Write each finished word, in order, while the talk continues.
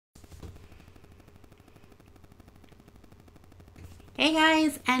Hey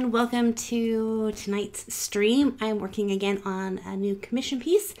guys, and welcome to tonight's stream. I'm working again on a new commission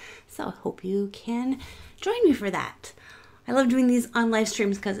piece, so I hope you can join me for that. I love doing these on live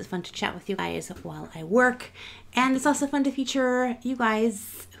streams because it's fun to chat with you guys while I work, and it's also fun to feature you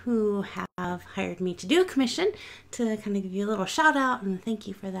guys who have hired me to do a commission to kind of give you a little shout out and thank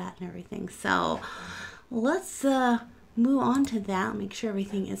you for that and everything. So let's move on to that, make sure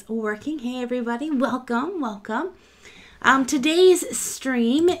everything is working. Hey everybody, welcome. Today's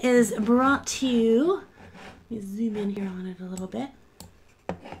stream is brought to you, let me zoom in here on it a little bit,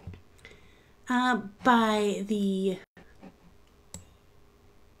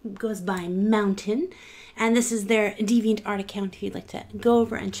 goes by Mountain, and this is their DeviantArt account if you'd like to go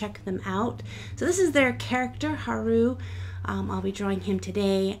over and check them out. So this is their character, Haru. I'll be drawing him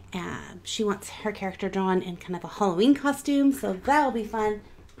today. She wants her character drawn in kind of a Halloween costume, so that'll be fun.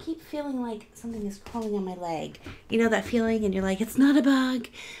 Keep feeling like something is crawling on my leg. You know that feeling, and you're like, it's not a bug,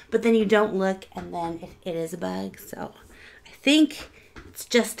 but then you don't look, and then it is a bug. So I think it's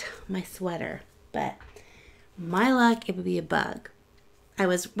just my sweater, but my luck, it would be a bug. I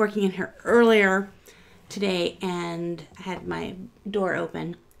was working in here earlier today, and I had my door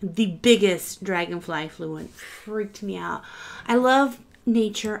open. The biggest dragonfly flew in, freaked me out. I love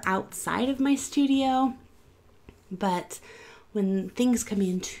nature outside of my studio, but when things come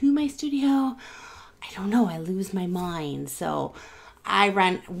into my studio, I don't know, I lose my mind. So I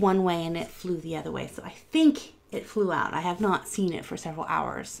ran one way and it flew the other way. So I think it flew out. I have not seen it for several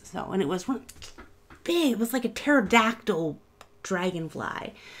hours. So, and it was one big, it was like a pterodactyl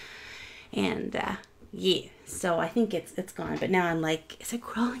dragonfly. And yeah, so I think it's gone. But now I'm like, is it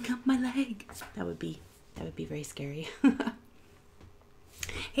crawling up my leg? That would be very scary.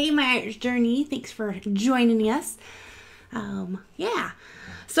 Hey, my Irish Journey, thanks for joining us. Yeah,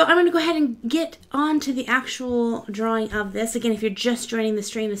 so I'm going to go ahead and get on to the actual drawing of this. Again, if you're just joining the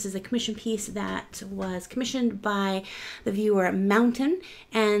stream, this is a commission piece that was commissioned by the viewer Mountain,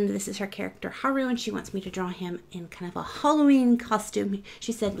 and this is her character Haru, and she wants me to draw him in kind of a Halloween costume.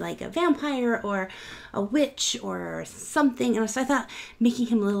 She said like a vampire or a witch or something, and so I thought making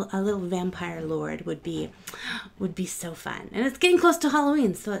him a little vampire lord would be so fun. And it's getting close to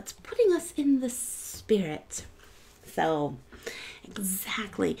Halloween, so it's putting us in the spirit. So,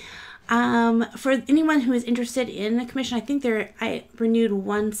 exactly. For anyone who is interested in a commission, I think I renewed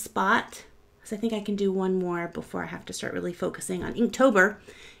one spot. So I think I can do one more before I have to start really focusing on Inktober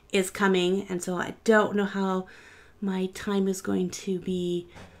is coming. And so I don't know how my time is going to be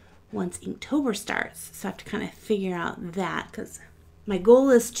once Inktober starts. So I have to kind of figure out that, because my goal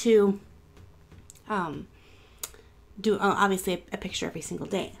is to do obviously a picture every single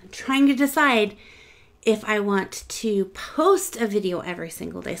day. I'm trying to decide if I want to post a video every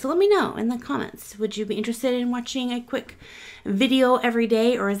single day. So let me know in the comments. Would you be interested in watching a quick video every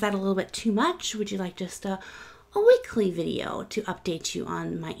day, or is that a little bit too much? Would you like just a weekly video to update you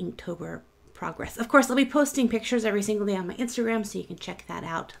on my Inktober progress? Of course, I'll be posting pictures every single day on my Instagram, so you can check that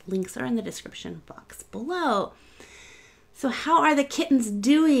out. Links are in the description box below. So how are the kittens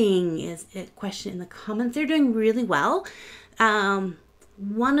doing is a question in the comments. They're doing really well.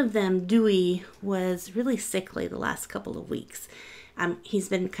 One of them, Dewey, was really sickly the last couple of weeks. He's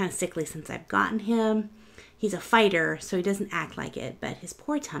been kind of sickly since I've gotten him. He's a fighter, so he doesn't act like it, but his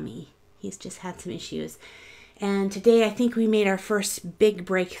poor tummy, he's just had some issues. And today I think we made our first big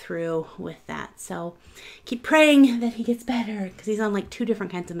breakthrough with that. So keep praying that he gets better, because he's on like 2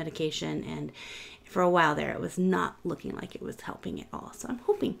 different kinds of medication, and for a while there it was not looking like it was helping at all. So I'm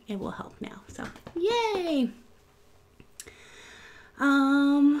hoping it will help now. So yay!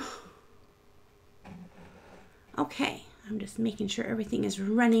 Okay, I'm just making sure everything is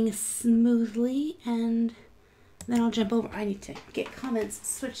running smoothly, and then I'll jump over. I need to get comments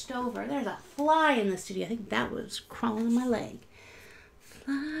switched over. There's a fly in the studio. I think that was crawling on my leg.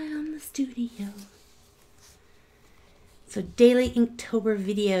 Fly on the studio. So daily Inktober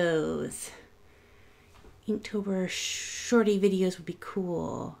videos. Inktober shorty videos would be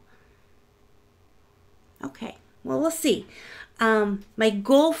cool. Okay, well, we'll see. My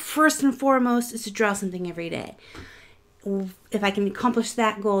goal first and foremost is to draw something every day. If I can accomplish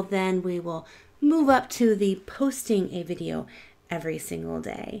that goal, then we will move up to the posting a video every single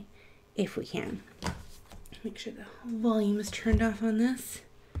day, if we can. Make sure the volume is turned off on this.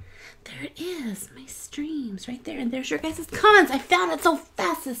 There it is, my streams right there. And there's your guys' comments. I found it so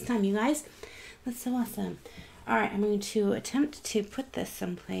fast this time, you guys. That's so awesome. All right, I'm going to attempt to put this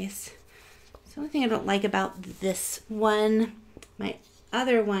someplace. It's the only thing I don't like about this one. My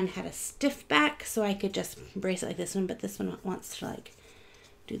other one had a stiff back, so I could just brace it like this one, but this one wants to like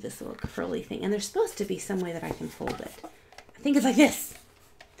do this little curly thing. And there's supposed to be some way that I can fold it. I I think it's like this.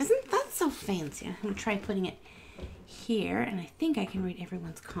 Isn't that so fancy? I'm going to try putting it here, and I think I can read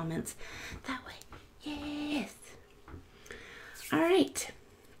everyone's comments that way. Yes. All right.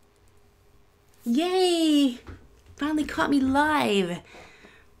 Yay! Finally caught me live.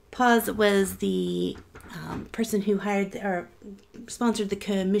 Pause was the person who hired or sponsored the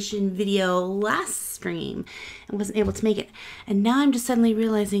commission video last stream and wasn't able to make it. And now I'm just suddenly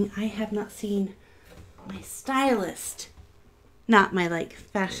realizing I have not seen my stylist. Not my like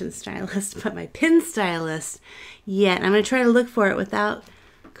fashion stylist, but my pin stylist yet. I'm going to try to look for it without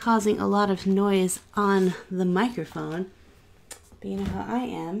causing a lot of noise on the microphone. But you know how I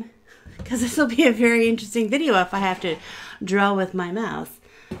am. Because this will be a very interesting video if I have to draw with my mouse.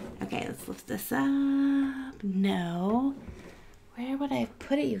 Okay, let's lift this up. No. Where would I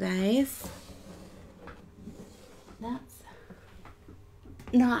put it, you guys? That's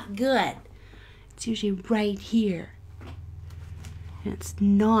not good. It's usually right here. And it's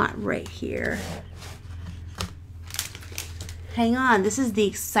not right here. Hang on. This is the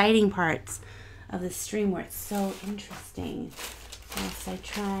exciting parts of the stream where it's so interesting. Yes, I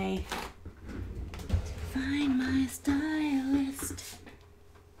try to find my stylist.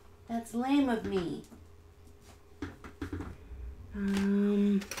 That's lame of me.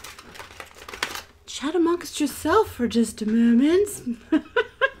 Chat amongst yourself for just a moment.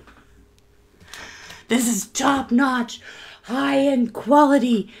 This is top-notch, high-end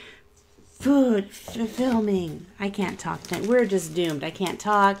quality food filming. I can't talk tonight. We're just doomed. I can't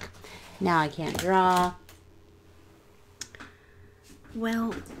talk. Now I can't draw. Well,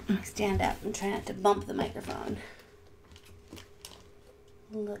 let me stand up and try not to bump the microphone.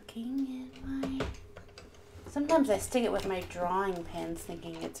 Looking at my... Sometimes I stick it with my drawing pens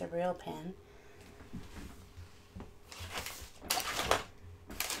thinking it's a real pen.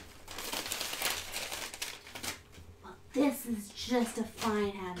 Well, this is just a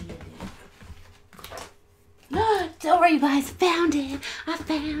fine avenue. Don't worry, you guys. Found it. I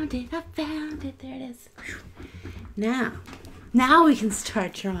found it. I found it. There it is. Now we can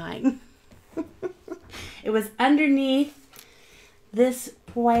start drawing. It was underneath this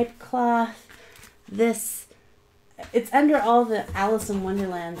white cloth. It's under all the Alice in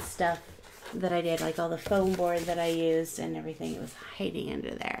Wonderland stuff that I did, like all the foam board that I used and everything. It was hiding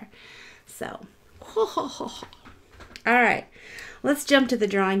under there. So, all right, let's jump to the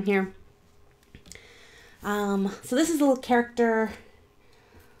drawing here. So this is a little character.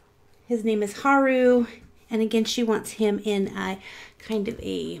 His name is Haru. And again, she wants him in a kind of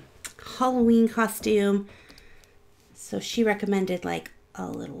a Halloween costume. So she recommended like a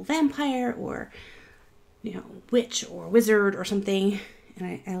little vampire or, you know, witch or wizard or something.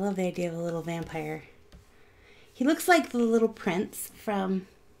 And I love the idea of a little vampire. He looks like the little prince from,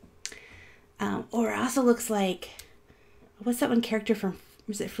 or also looks like, what's that one character from,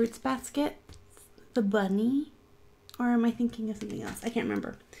 was it Fruits Basket? The bunny? Or am I thinking of something else? I can't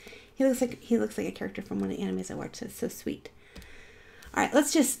remember. He looks like a character from one of the animes I watched. So it's so sweet. All right,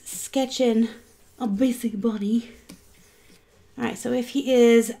 let's just sketch in a basic body. All right, so if he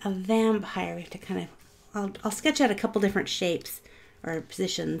is a vampire, we have to kind of, I'll sketch out a couple different shapes or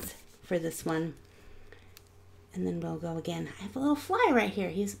positions for this one. And then we'll go again. I have a little fly right here.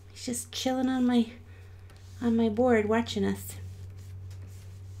 He's just chilling on my board watching us.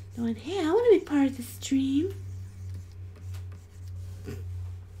 Going, hey, I want to be part of the stream.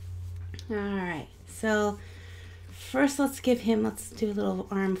 All right, so first let's do a little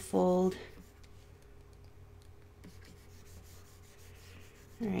arm fold.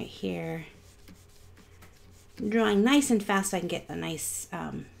 Right here. I'm drawing nice and fast so I can get a nice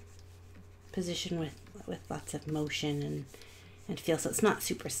position with lots of motion and feel, so it's not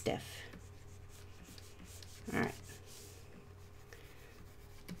super stiff. All right.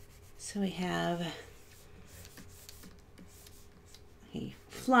 So we have, okay,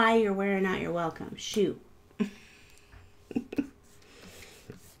 fly, you're wearing out, you're welcome. Shoot.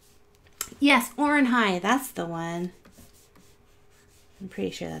 Yes, Orin High, that's the one. I'm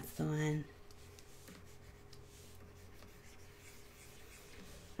pretty sure that's the one.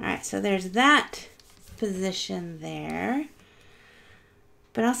 All right, so there's that position there.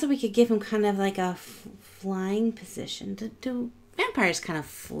 But also we could give him kind of like a flying position. Do vampires kind of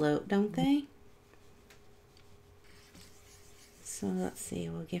float, don't they? So let's see,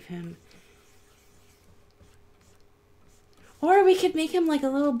 we'll give him... Or we could make him like a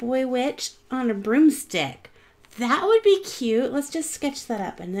little boy witch on a broomstick. That would be cute. Let's just sketch that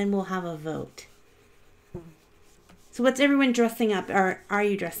up and then we'll have a vote. So what's everyone dressing up, or are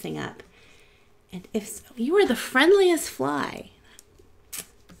you dressing up? And if so, you are the friendliest fly.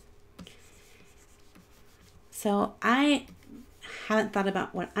 So haven't thought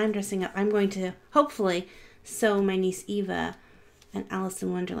about what I'm dressing up. I'm going to hopefully sew my niece Eva an Alice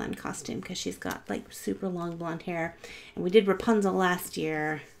in Wonderland costume because she's got like super long blonde hair. And we did Rapunzel last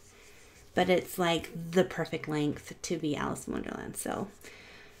year, but it's like the perfect length to be Alice in Wonderland. So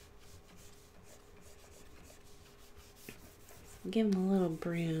give him a little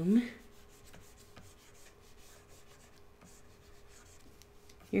broom.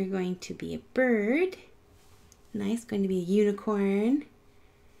 You're going to be a bird. Nice, going to be a unicorn.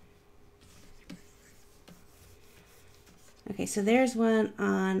 Okay, so there's one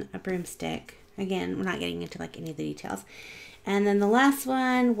on a broomstick. Again, we're not getting into like any of the details. And then the last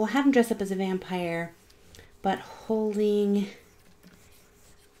one, we'll have him dress up as a vampire, but holding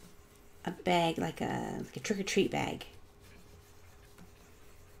a bag, like a trick-or-treat bag.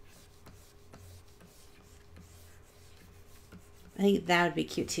 I think that would be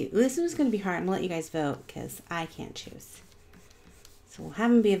cute too. Ooh, this one's going to be hard. I'm going to let you guys vote because I can't choose. So we'll have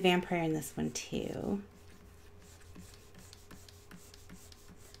him be a vampire in this one too.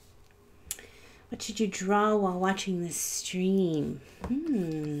 What should you draw while watching this stream? That's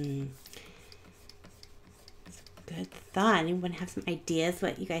a good thought. Anyone have some ideas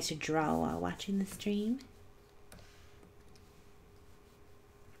what you guys should draw while watching the stream?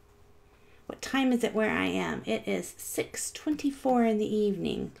 What time is it where I am? It is 6:24 in the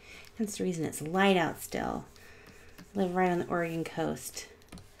evening. That's the reason it's light out still. I live right on the Oregon coast.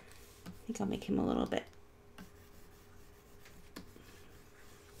 I think I'll make him a little bit.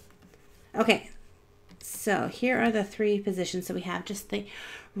 Okay, so here are the 3 positions. So we have just the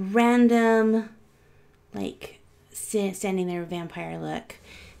random, like standing there vampire look.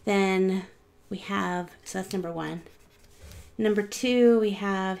 Then we have, so that's number 1. Number 2, we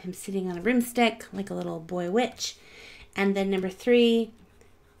have him sitting on a broomstick like a little boy witch. And then number 3,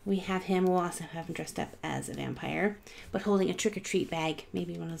 we have him, we'll also have him dressed up as a vampire, but holding a trick-or-treat bag.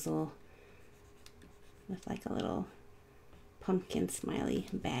 Maybe one of those little, with like a little pumpkin smiley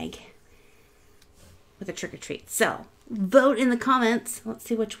bag with a trick-or-treat. So vote in the comments. Let's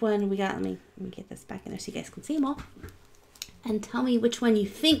see which one we got. Let me get this back in there so you guys can see them all. And tell me which one you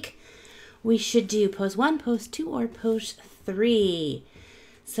think we should do. Pose 1, pose 2, or pose 3.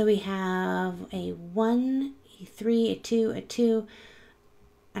 So we have a 1, a 3, a 2, a 2.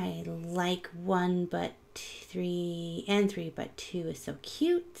 I like 1 but 3 and 3, but 2 is so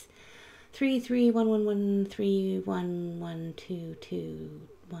cute. 3, 3, 1, 1, 1, 3, 1, 1, 2, 2,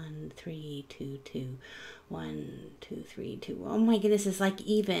 1, 3, 2, 2, 1, 2, 3, 2. Oh my goodness, it's like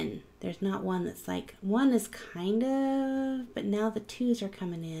even. There's not one that's like, 1 is kind of, but now the 2s are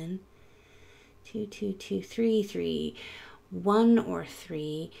coming in. 2, 2, 2, 3, 3, 1 or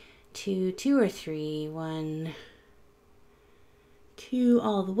 3, 2, 2 or 3, 1, 2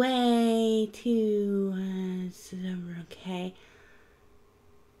 all the way, 2, okay.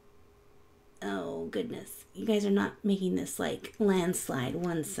 Oh goodness, you guys are not making this like landslide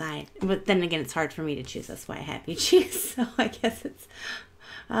one side, but then again it's hard for me to choose, that's why I have you choose. So I guess it's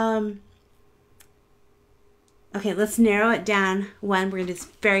okay, let's narrow it down. 1, we're gonna do this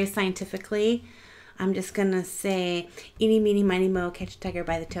very scientifically. I'm just gonna say eeny meeny miny mo, catch a tiger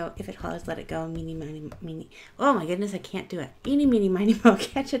by the toe, if it hollers let it go, meeny miny meeny. Oh my goodness, I can't do it. Eeny meeny miny mo,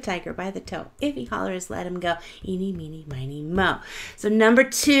 catch a tiger by the toe, if he hollers let him go, eeny meeny miny mo. So number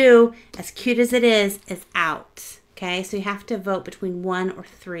 2, as cute as it is out. Okay, so you have to vote between 1 or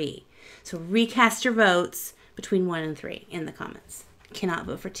 3. So recast your votes between 1 and 3 in the comments. Cannot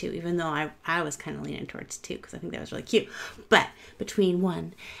vote for 2, even though I was kind of leaning towards 2 because I think that was really cute. But between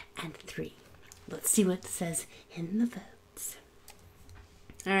 1 and 3. Let's see what it says in the votes.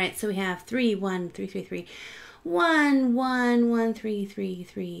 All right, so we have 3, 1, 3, 3, 3, 1, 1, 1, 3, 3,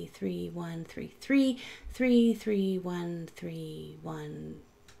 3, 3, 1, 3, 3, 3, 3, 1, 3, 1,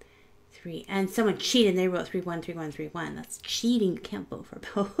 3. And someone cheated. They wrote 3, 1, 3, 1, 3, 1. That's cheating. You can't vote for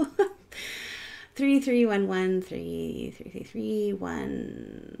both. 3, 3, 1, 1, 3, 3, 3, 3,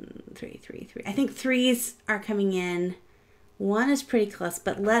 1, 3, 3, 3. I think 3s are coming in. 1 is pretty close,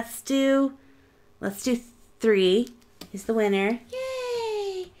 but let's do 3 is the winner.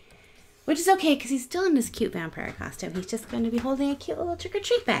 Yay! Which is okay because he's still in this cute vampire costume. He's just going to be holding a cute little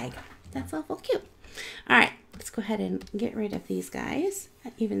trick-or-treat bag. That's awful cute. All right, let's go ahead and get rid of these guys.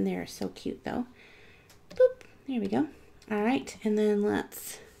 Even they're so cute though. Boop, there we go. All right, and then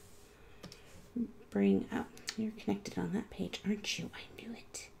let's bring up, you're connected on that page, aren't you? I knew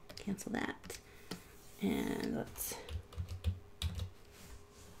it. Cancel that. And let's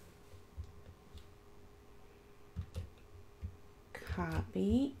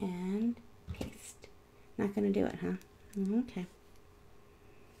copy and paste. Not going to do it, huh? Okay.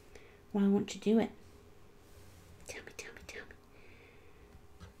 Why won't you do it? Tell me, tell me, tell me.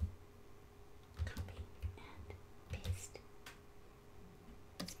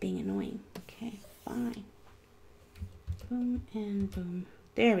 And boom.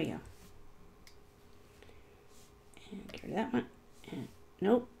 There we go. And get rid of that one. And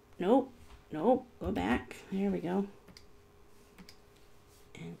nope, nope, nope. Go back. There we go.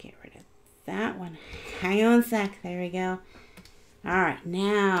 And get rid of that one. Hang on a sec. There we go. All right,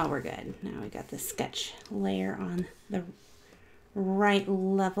 now we're good. Now we got the sketch layer on the right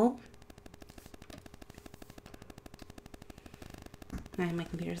level. And my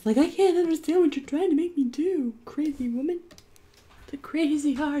computer's like, I can't understand what you're trying to make me do, crazy woman. The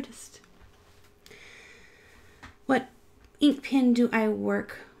crazy artist. What ink pen do I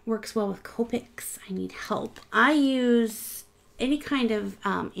works well with Copics? I need help. I use any kind of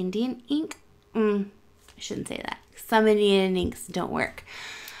Indian ink. I shouldn't say that. Some Indian inks don't work.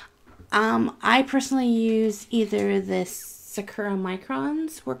 I personally use either the Sakura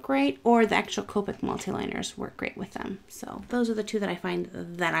Microns work great, or the actual Copic multiliners work great with them. So those are the two that I find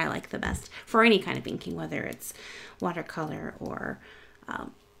that I like the best for any kind of inking, whether it's watercolor or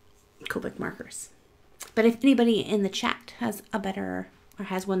Copic markers. But if anybody in the chat has a better, or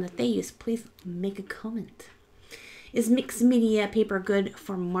has one that they use, please make a comment. Is mixed media paper good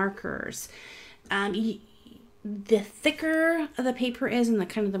for markers? The thicker the paper is, and the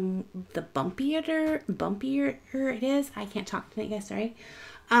kind of the bumpier it is. I can't talk tonight, guys. Sorry.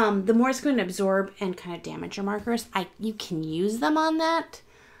 The more it's going to absorb and kind of damage your markers. You can use them on that.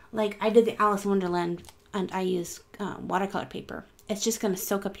 Like I did the Alice in Wonderland, and I used watercolor paper. It's just going to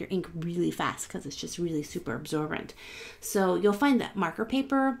soak up your ink really fast because it's just really super absorbent. So you'll find that marker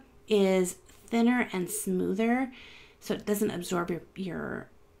paper is thinner and smoother, so it doesn't absorb your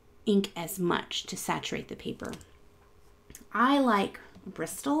ink as much to saturate the paper. I like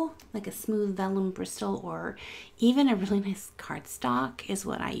Bristol, like a smooth vellum Bristol, or even a really nice cardstock is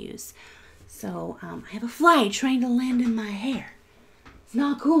what I use. So I have a fly trying to land in my hair. It's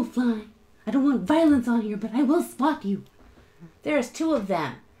not cool, fly. I don't want violence on here, but I will spot you. There's two of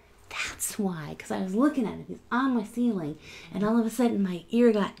them. That's why, because I was looking at it. He's on my ceiling, and all of a sudden my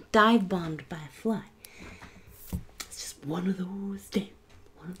ear got dive bombed by a fly. It's just one of those days.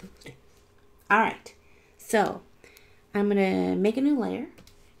 All right, so I'm gonna make a new layer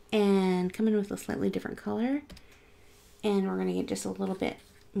and come in with a slightly different color, and we're gonna get just a little bit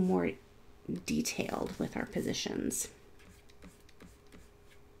more detailed with our positions.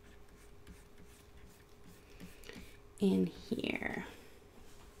 In here.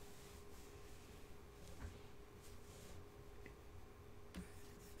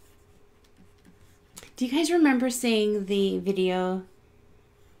 Do you guys remember seeing the video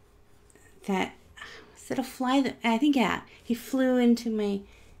that, was it a fly that, I think, yeah, he flew into my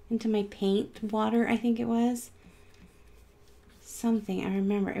paint water, I think it was. Something, I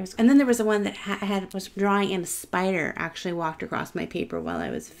remember. It was, and then there was the one that was drawing, and a spider actually walked across my paper while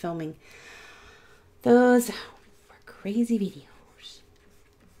I was filming. Those were crazy videos.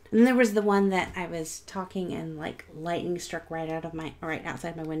 And then there was the one that I was talking and like lightning struck right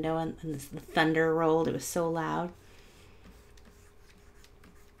outside my window, and the thunder rolled. It was so loud.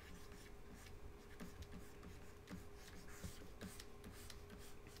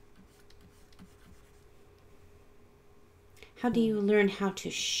 How do you learn how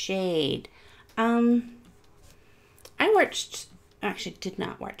to shade? I actually did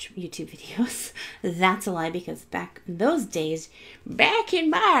not watch YouTube videos. That's a lie, because back in those days, back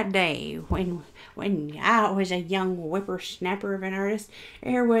in my day, when I was a young whippersnapper of an artist,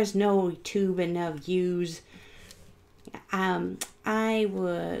 there was no tubing of views. I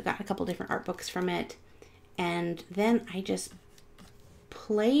got a couple different art books from it, and then I just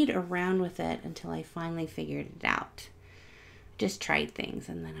played around with it until I finally figured it out. Just tried things,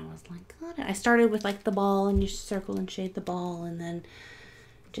 and then I was like, got it. I started with like the ball, and you circle and shade the ball, and then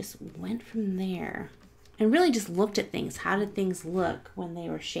just went from there and really just looked at things. How did things look when they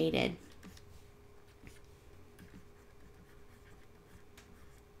were shaded?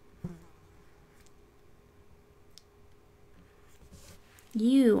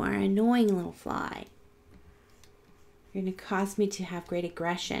 You are an annoying little fly. You're going to cause me to have great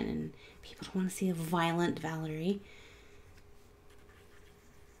aggression, and people don't want to see a violent Valerie.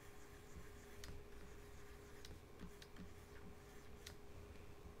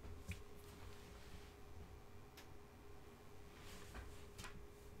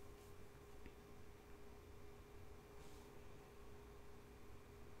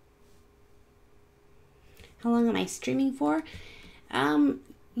 How long am I streaming for?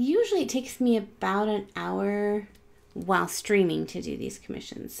 Usually it takes me about an hour while streaming to do these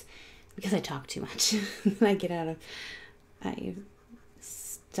commissions, because I talk too much. I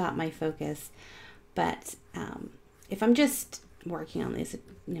stop my focus. But if I'm just working on these, it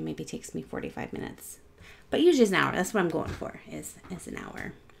maybe takes me 45 minutes. But usually it's an hour. That's what I'm going for, is an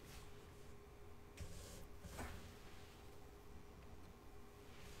hour.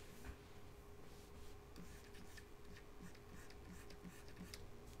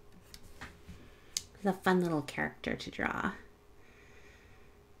 It's a fun little character to draw.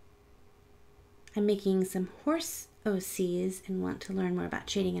 I'm making some horse OCs and want to learn more about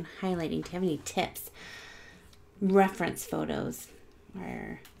shading and highlighting. Do you have any tips? Reference photos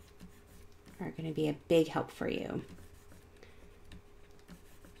are going to be a big help for you.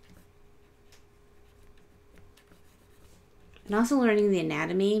 And also learning the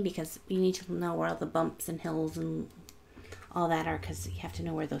anatomy, because you need to know where all the bumps and hills and all that are, because you have to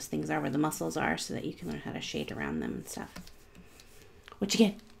know where those things are, where the muscles are, so that you can learn how to shade around them and stuff. What you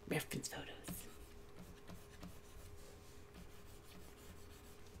get? Reference photos.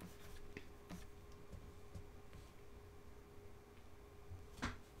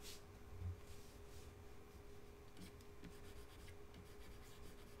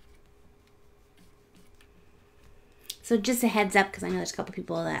 So just a heads up, because I know there's a couple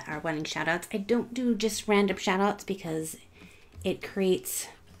people that are wanting shout outs. I don't do just random shout outs because it creates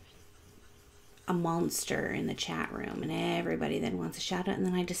a monster in the chat room and everybody then wants a shout out, and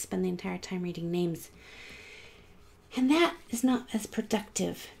then I just spend the entire time reading names. And that is not as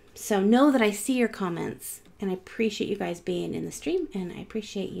productive. So know that I see your comments and I appreciate you guys being in the stream and I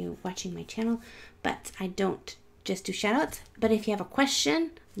appreciate you watching my channel, but I don't just do shout outs. But if you have a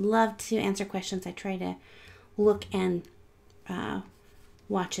question, love to answer questions. I try to look and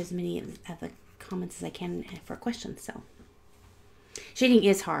watch as many of the comments as I can for questions. So shading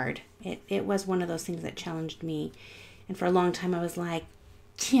is hard. It was one of those things that challenged me, and for a long time I was like,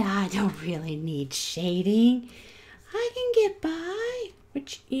 yeah, I don't really need shading. I can get by,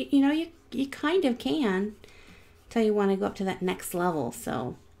 which you know you kind of can until you want to go up to that next level.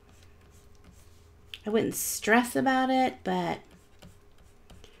 So I wouldn't stress about it, but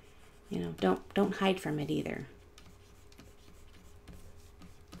you know, don't hide from it either.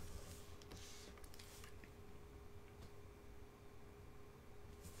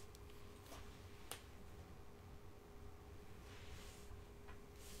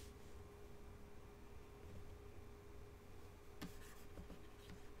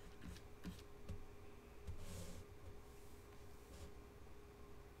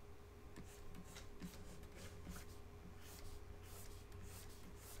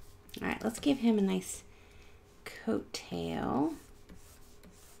 All right, let's give him a nice coat tail.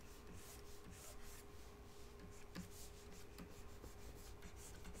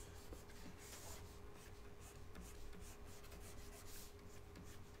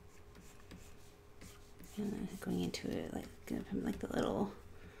 And then going into it, like give him like the little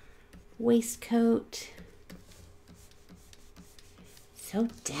waistcoat. So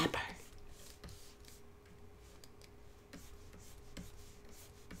dapper.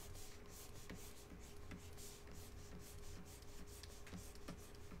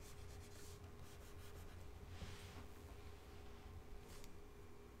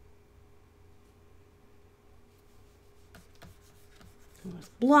 I'll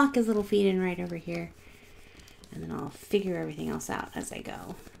just block his little feet in right over here, and then I'll figure everything else out as I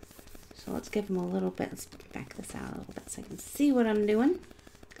go. So let's give him a little bit. Let's back this out a little bit so I can see what I'm doing.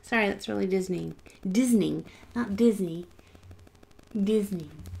 Sorry, that's really Disney. Disney, not Disney. Disney.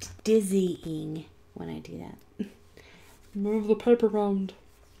 Dizzying when I do that. Move the paper around.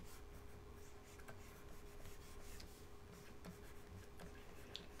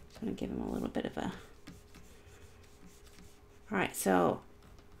 So I'm going to give him a little bit of a... Alright, so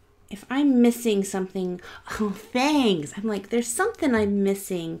if I'm missing something... Oh, fangs! I'm like, there's something I'm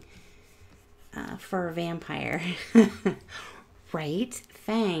missing for a vampire. Right?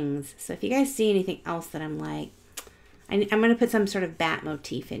 Fangs. So if you guys see anything else that I'm like... I'm going to put some sort of bat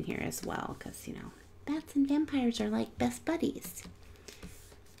motif in here as well, because, you know, bats and vampires are like best buddies.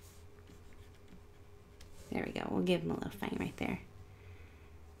 There we go. We'll give him a little fang right there.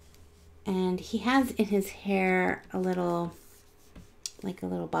 And he has in his hair a little, like a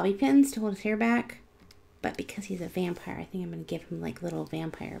little bobby pins to hold his hair back. But because he's a vampire, I think I'm going to give him like little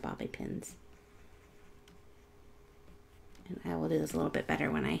vampire bobby pins. And I will do this a little bit better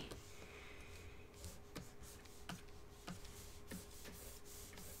when I...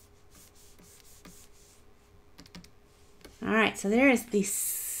 Alright, so there is the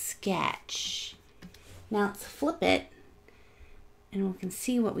sketch. Now let's flip it and we can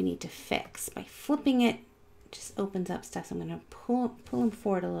see what we need to fix. By flipping it, it just opens up stuff. So I'm going to pull him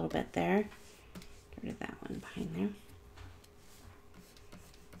forward a little bit there. Get rid of that one behind there.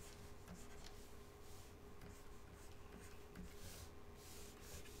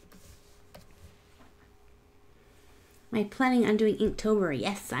 Am I planning on doing Inktober?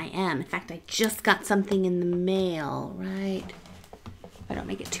 Yes, I am. In fact, I just got something in the mail, right? I don't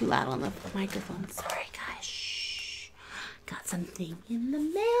make it too loud on the microphone. Sorry, guys. Shh. Got something in the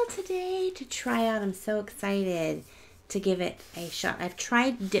mail today to try out. I'm so excited to give it a shot. I've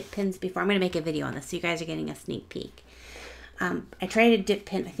tried dip pins before. I'm going to make a video on this, so you guys are getting a sneak peek. I tried a dip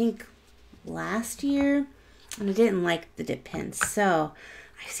pin, I think, last year, and I didn't like the dip pins. So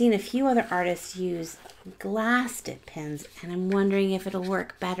I've seen a few other artists use glass dip pins, and I'm wondering if it'll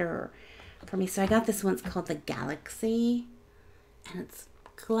work better for me. So I got this one. It's called the Galaxy, and it's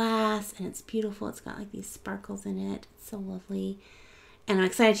glass, and it's beautiful. It's got like these sparkles in it. It's so lovely, and I'm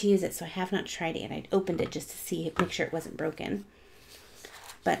excited to use it. So I have not tried it yet. I opened it just to see, make sure it wasn't broken.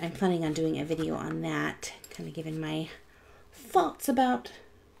 But I'm planning on doing a video on that, kind of giving my thoughts about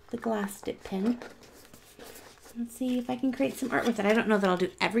the glass dip pen. Let's see if I can create some art with it. I don't know that I'll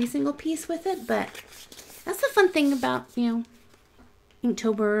do every single piece with it, but that's the fun thing about, you know,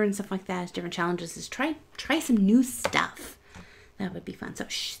 Inktober and stuff like that, is different challenges, is try some new stuff. That would be fun. So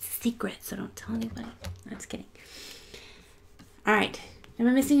shh, it's a secret, so don't tell anybody. I'm just kidding. All right, am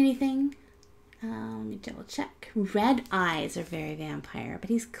I missing anything? Let me double check. Red eyes are very vampire, but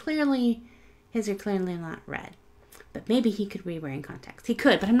his are clearly not red. But maybe he could be wearing contacts. He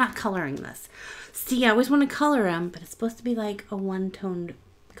could, but I'm not coloring this. See, I always want to color him, but it's supposed to be like a one-toned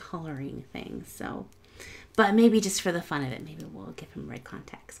coloring thing. So, but maybe just for the fun of it, maybe we'll give him red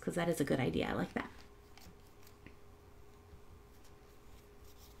contacts, because that is a good idea. I like that.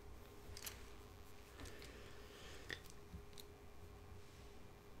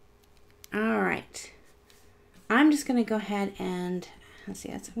 All right. I'm just going to go ahead and, let's see,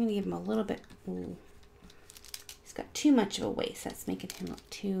 I'm going to give him a little bit, ooh. He's got too much of a waist. That's making him look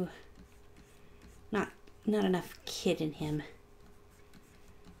too, not enough kid in him.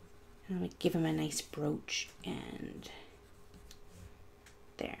 I'm going to give him a nice brooch, and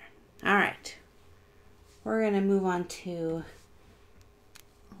there. All right. We're going to move on to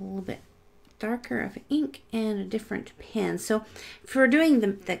a little bit darker of ink and a different pen. So for doing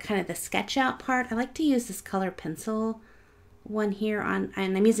the kind of the sketch out part, I like to use this color pencil one here on,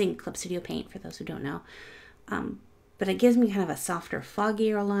 and I'm using Clip Studio Paint for those who don't know. But it gives me kind of a softer,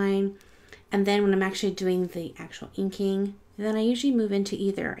 foggier line. And then when I'm actually doing the actual inking, then I usually move into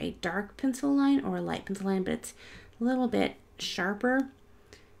either a dark pencil line or a light pencil line, but it's a little bit sharper.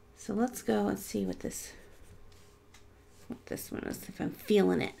 So let's go and see what this one is, if I'm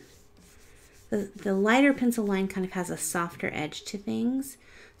feeling it. The lighter pencil line kind of has a softer edge to things.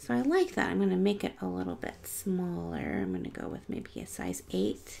 So I like that. I'm going to make it a little bit smaller. I'm going to go with maybe a size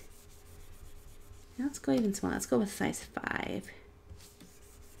 8. Let's go even smaller. Let's go with size 5.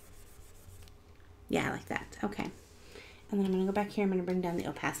 Yeah, I like that. Okay. And then I'm going to go back here. I'm going to bring down the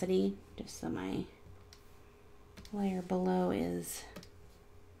opacity just so my layer below is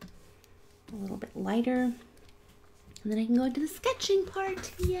a little bit lighter. And then I can go into the sketching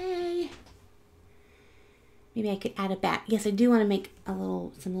part. Yay! Maybe I could add a bat. Yes, I do want to make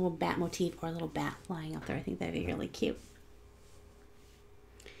some little bat motif or a little bat flying up there. I think that'd be really cute.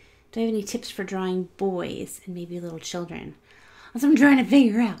 Do I have any tips for drawing boys and maybe little children? That's what I'm trying to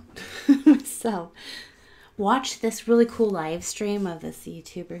figure out myself. Watch this really cool live stream of this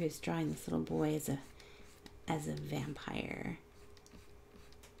YouTuber who's drawing this little boy as a vampire.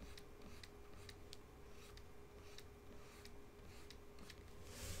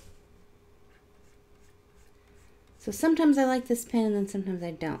 So sometimes I like this pen and then sometimes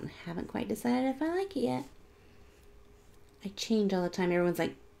I don't. I haven't quite decided if I like it yet. I change all the time. Everyone's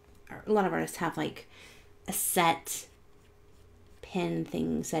like, a lot of artists have like a set pen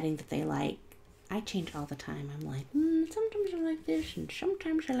setting that they like. I change all the time. I'm like, sometimes I like this and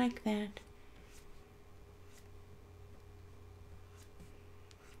sometimes I like that.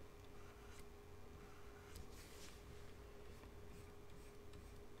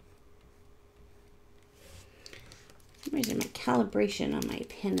 For some reason my calibration on my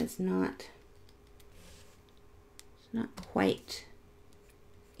pen is not quite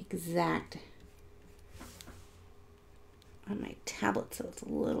exact on my tablet, so it's a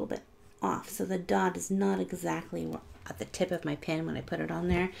little bit off. So the dot is not exactly at the tip of my pen when I put it on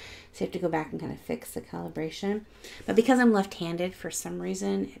there. So you have to go back and kind of fix the calibration. But because I'm left-handed, for some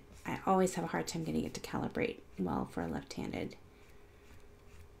reason, I always have a hard time getting it to calibrate well for a left-handed.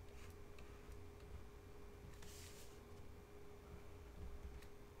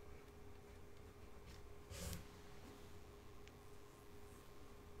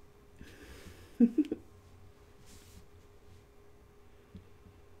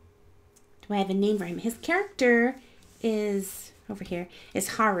 Do I have a name for him? His character is, over here,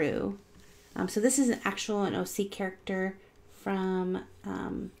 is Haru. So this is an OC character from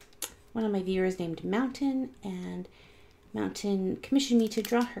one of my viewers named Mountain, and Mountain commissioned me to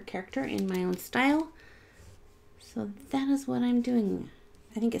draw her character in my own style. So that is what I'm doing.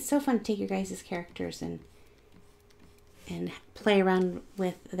 I think it's so fun to take your guys' characters and play around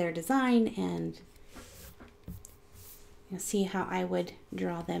with their design and see how I would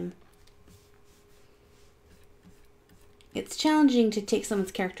draw them. It's challenging to take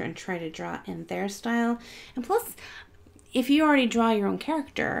someone's character and try to draw in their style. And plus, if you already draw your own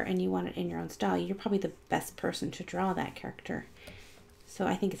character and you want it in your own style, you're probably the best person to draw that character. So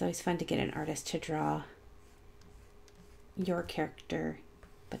I think it's always fun to get an artist to draw your character,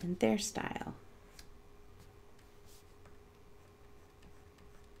 but in their style.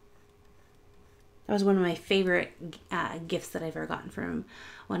 That was one of my favorite gifts that I've ever gotten from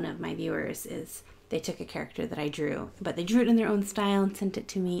one of my viewers. Is they took a character that I drew, but they drew it in their own style and sent it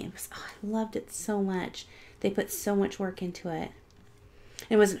to me. It was, oh, I loved it so much. They put so much work into it.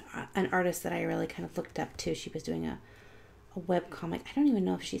 It was an artist that I really kind of looked up to. She was doing a web comic. I don't even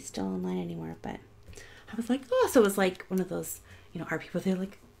know if she's still online anymore, but I was like, oh, so it was like one of those, art people. They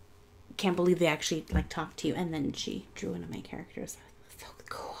like can't believe they actually like talked to you. And then she drew one of my characters. So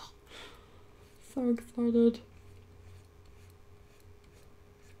cool. So excited.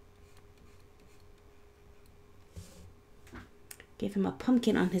 Give him a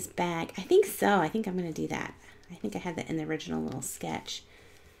pumpkin on his bag. I think so. I think I'm going to do that. I think I had that in the original little sketch.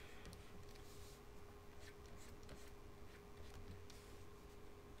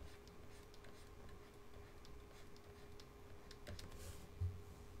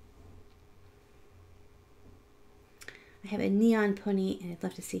 I have a neon pony, and I'd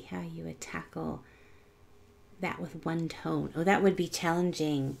love to see how you would tackle that with one tone. Oh, that would be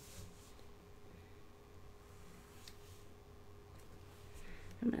challenging.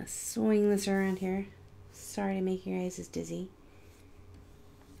 I'm going to swing this around here. Sorry to make your eyes as dizzy.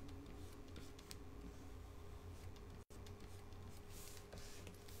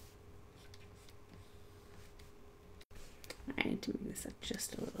 I need to move this up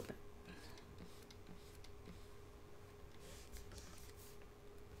just a little bit.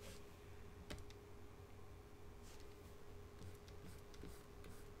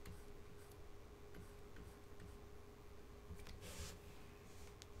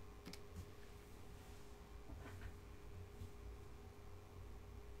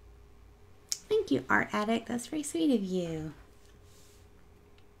 Thank you, Art Addict. That's very sweet of you.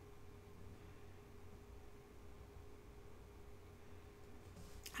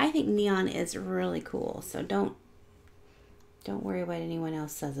 I think neon is really cool, so don't worry what anyone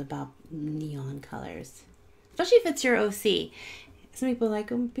else says about neon colors. Especially if it's your OC. Some people are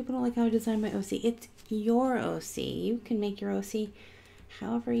like, oh, people don't like how I design my OC. It's your OC. You can make your OC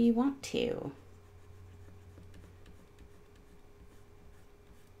however you want to.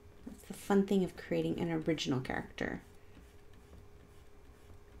 That's the fun thing of creating an original character.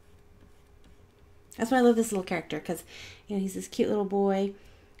 That's why I love this little character, because he's this cute little boy,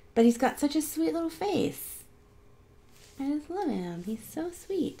 but he's got such a sweet little face. I just love him. He's so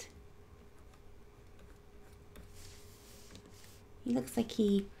sweet. He looks like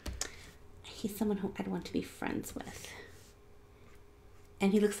he's someone who I'd want to be friends with.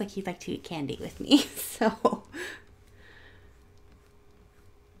 And he looks like he'd like to eat candy with me. So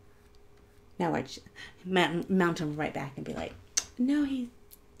now I mount him right back and be like, no, he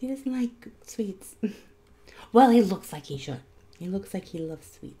doesn't like sweets. Well, he looks like he should. He looks like he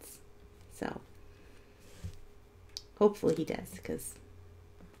loves sweets. So hopefully he does, because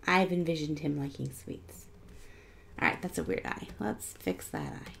I've envisioned him liking sweets. All right, that's a weird eye. Let's fix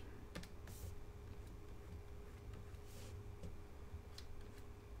that eye.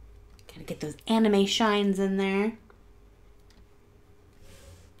 Gotta get those anime shines in there.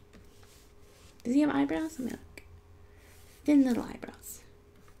 Does he have eyebrows? Let me look. Thin little eyebrows.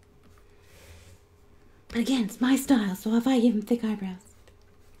 But again, it's my style, so if I give him thick eyebrows.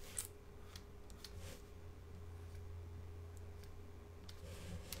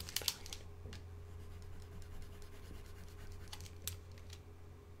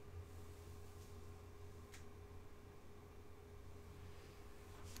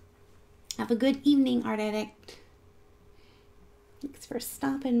 Have a good evening, Art Addict. Thanks for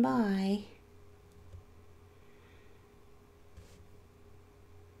stopping by.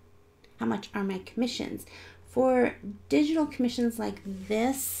 How much are my commissions? For digital commissions like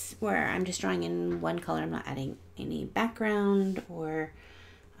this, where I'm just drawing in one color, I'm not adding any background or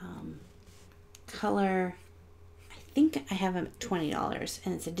color, I think I have them at $20,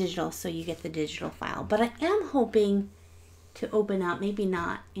 and it's a digital, so you get the digital file. But I am hoping to open up, maybe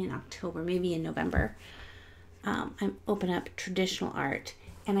not in October, maybe in November. I'm open up traditional art,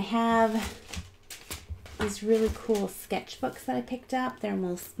 and I have these really cool sketchbooks that I picked up. They're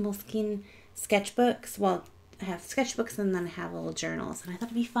Moleskine sketchbooks. Well, I have sketchbooks and then I have little journals, and I thought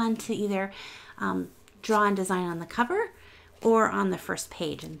it'd be fun to either draw and design on the cover or on the first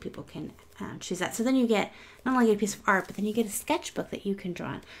page, and people can choose that. So then you get, not only get a piece of art, but then you get a sketchbook that you can draw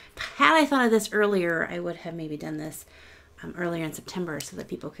on. Had I thought of this earlier, I would have maybe done this earlier in September so that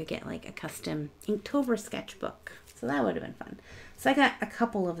people could get like a custom Inktober sketchbook. So that would have been fun. So I got a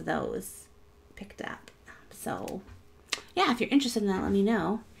couple of those picked up. So yeah, if you're interested in that, let me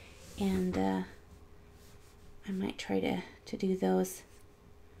know. And I might try to do those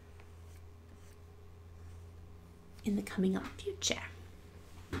in the coming up future.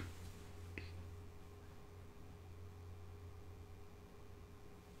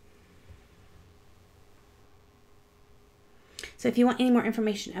 So if you want any more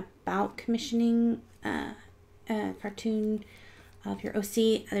information about commissioning a cartoon of your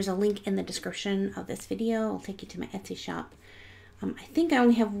OC, there's a link in the description of this video. It'll take you to my Etsy shop. I think I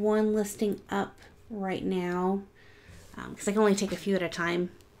only have one listing up right now because I can only take a few at a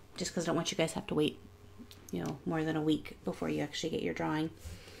time, just because I don't want you guys to have to wait, you know, more than a week before you actually get your drawing.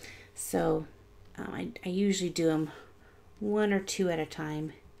 So I usually do them 1 or 2 at a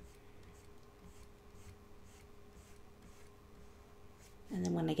time. And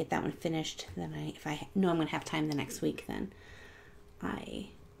then when I get that one finished, then if I know I'm going to have time the next week, then I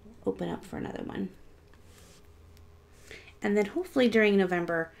open up for another one. And then hopefully during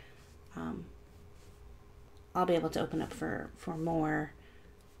November, I'll be able to open up for more,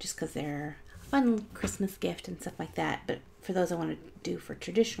 just because they're a fun Christmas gift and stuff like that. But for those I want to do for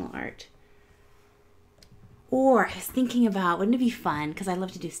traditional art. Or I was thinking about, wouldn't it be fun, because I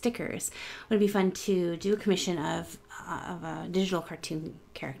love to do stickers, wouldn't it be fun to do a commission of a digital cartoon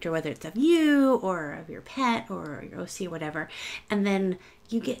character, whether it's of you or of your pet or your OC or whatever, and then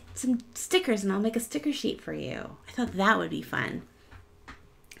you get some stickers and I'll make a sticker sheet for you. I thought that would be fun.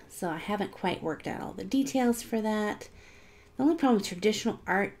 So I haven't quite worked out all the details for that. The only problem with traditional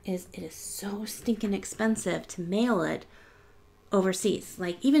art is it is so stinking expensive to mail it overseas.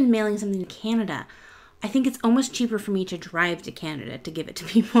 Like even mailing something to Canada, I think it's almost cheaper for me to drive to Canada to give it to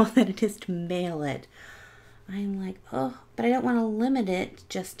people than it is to mail it. I'm like, oh, but I don't want to limit it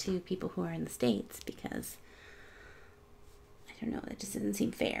just to people who are in the States, because I don't know, that just doesn't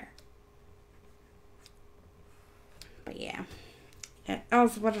seem fair. But yeah, it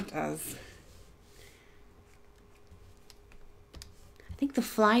does what it does. I think the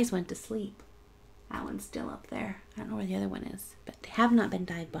flies went to sleep. That one's still up there. I don't know where the other one is, but they have not been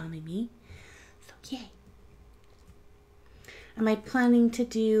dive bombing me. So yay. Am I planning to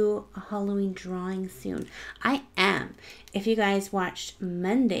do a Halloween drawing soon? I am. If you guys watched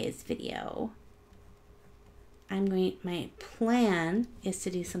Monday's video, my plan is to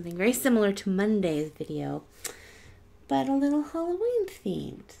do something very similar to Monday's video, but a little Halloween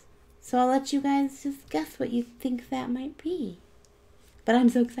themed. So I'll let you guys just guess what you think that might be. But I'm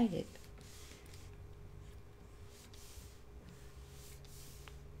so excited.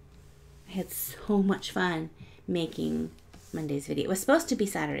 I had so much fun making Monday's video. It was supposed to be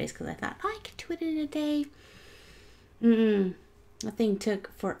Saturdays because I thought, oh, I could do it in a day. The thing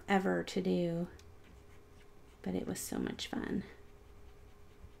took forever to do, but it was so much fun.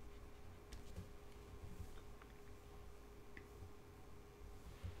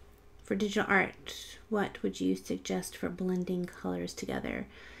 For digital art, what would you suggest for blending colors together?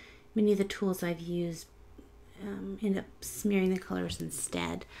 Many of the tools I've used end up smearing the colors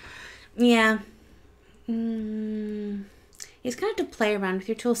instead. Yeah. You just kind of have to play around with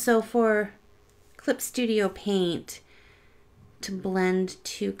your tools. So for Clip Studio Paint, to blend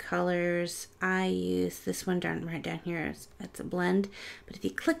 2 colors, I use this one right down here. It's a blend. But if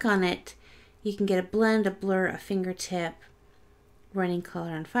you click on it, you can get a blend, a blur, a fingertip, running color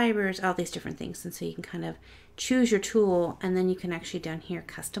on fibers, all these different things. And so you can kind of choose your tool, and then you can actually down here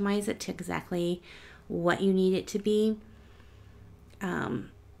customize it to exactly what you need it to be.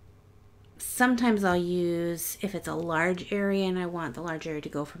 Sometimes I'll use, if it's a large area and I want the large area to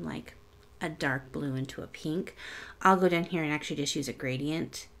go from like a dark blue into a pink, I'll go down here and actually just use a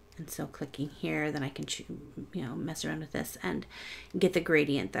gradient. And so clicking here, then I can mess around with this and get the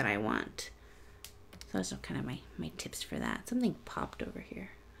gradient that I want. So those are kind of my tips for that. Something popped over here.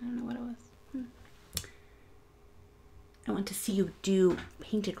 I don't know what it was. I want to see you do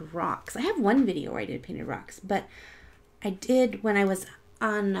painted rocks. I have one video where I did painted rocks, but I did when I was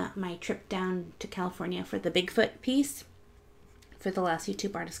on my trip down to California for the Bigfoot piece for the last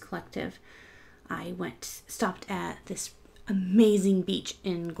YouTube Artist Collective. I stopped at this amazing beach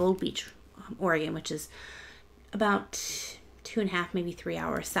in Gold Beach, Oregon, which is about 2.5, maybe 3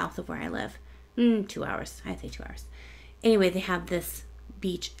 hours south of where I live. 2 hours. I'd say 2 hours. Anyway, they have this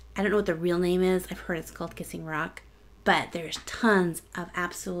beach. I don't know what the real name is. I've heard it's called Kissing Rock. But there's tons of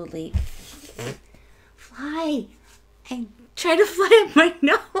absolutely fly. I tried to fly up my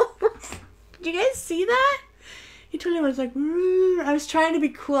nose. Did you guys see that? He totally was like, I was trying to be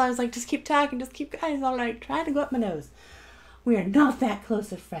cool. I was like, just keep talking, just keep going. I'm like, trying to go up my nose. We are not that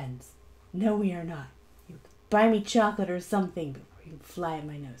close of friends. No, we are not. You buy me chocolate or something before you fly at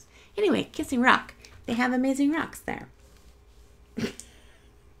my nose. Anyway, Kissing Rock. They have amazing rocks there.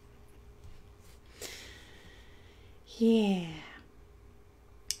 Yeah.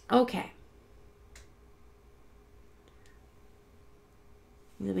 Okay.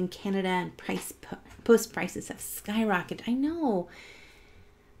 We live in Canada and post prices have skyrocketed. I know.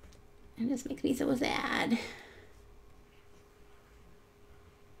 It just makes me so sad.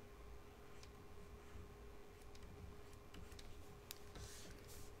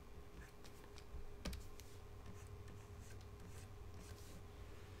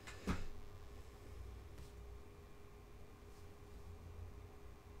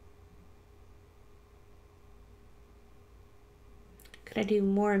 Could I do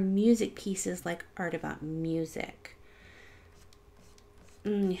more music pieces like art about music?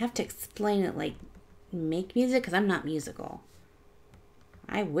 You have to explain it like make music because I'm not musical.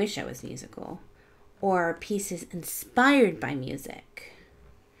 I wish I was musical. Or pieces inspired by music.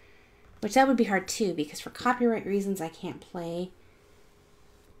 Which that would be hard too because for copyright reasons I can't play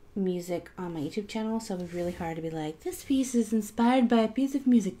music on my YouTube channel. So it would be really hard to be like, this piece is inspired by a piece of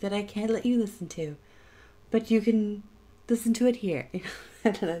music that I can't let you listen to. But you can listen to it here.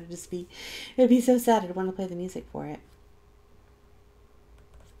 I don't know, it'd be so sad. I'd want to play the music for it.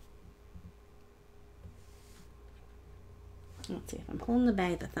 Let's see, if I'm holding the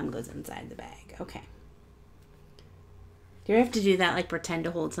bag, the thumb goes inside the bag. Okay. Do you ever have to do that, like pretend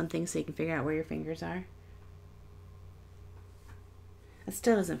to hold something so you can figure out where your fingers are? That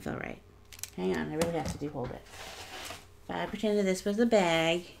still doesn't feel right. Hang on, I really have to hold it. If I pretended this was a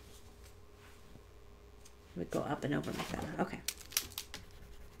bag, it would go up and over like that. Okay.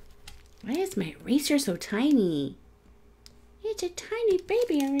 Why is my eraser so tiny? It's a tiny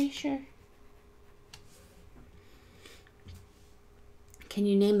baby eraser. Can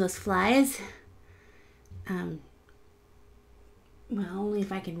you name those flies? Well, only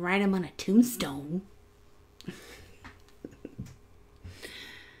if I can write them on a tombstone.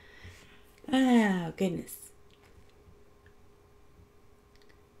 Oh, goodness.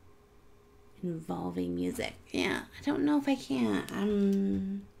 Involving music. Yeah, I don't know if I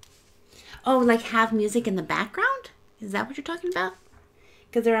can. Oh, like have music in the background? Is that what you're talking about?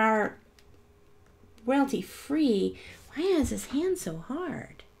 Because there are royalty free. Why is his hand so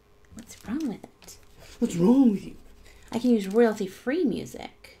hard? What's wrong with it? What's wrong with you? I can use royalty free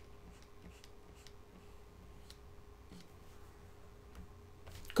music.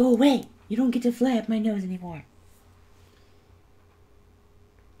 Go away. You don't get to fly up my nose anymore.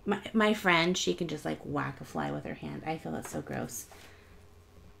 My friend, she can just like whack a fly with her hand. I feel that's so gross.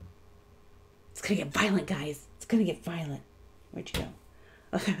 It's gonna get violent, guys. It's gonna get violent. Where'd you go?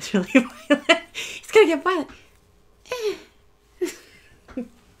 Oh, that was really violent. It's gonna get violent.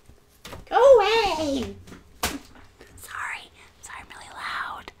 Go away! Sorry, I'm really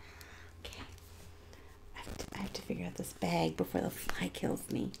loud. Okay, I have to figure out this bag before the fly kills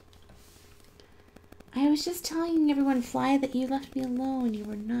me. I was just telling everyone, Fly, that you left me alone. You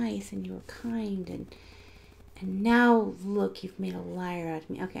were nice and you were kind, and now look, you've made a liar out of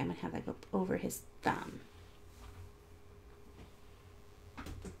me. Okay, I'm gonna have that go over his thumb.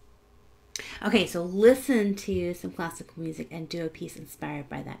 Okay, so listen to some classical music and do a piece inspired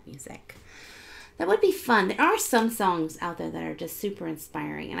by that music. That would be fun. There are some songs out there that are just super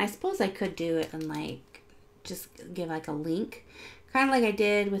inspiring, and I suppose I could do it and like just give like a link, kind of like I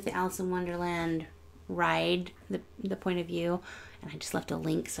did with the Alice in Wonderland ride, the point of view, and I just left a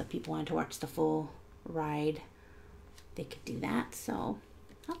link so if people wanted to watch the full ride, they could do that. So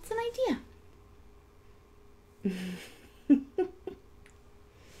that's an idea.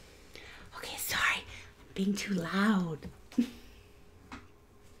 Okay, sorry, I'm being too loud.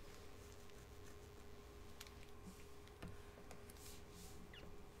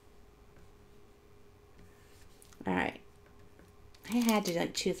 All right, I had to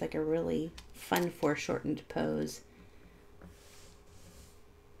like choose like a really fun foreshortened pose.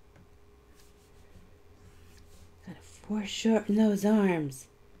 Gotta foreshorten those arms.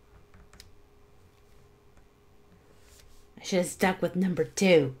 I should have stuck with number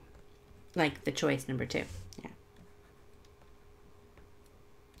 2. Like the choice number 2. Yeah.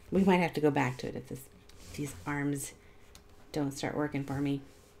 We might have to go back to it if these arms don't start working for me.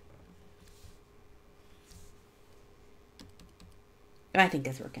 I think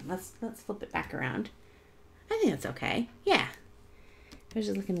it's working. Let's flip it back around. I think that's okay. Yeah. I was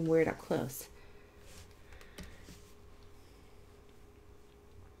just looking weird up close.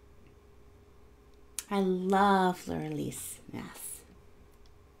 I love fleur-de-lis. Yes.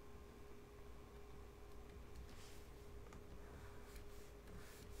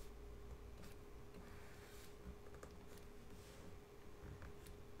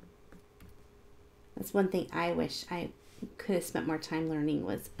 That's one thing I wish I could have spent more time learning,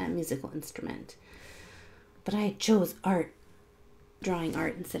 was a musical instrument. But I chose art, drawing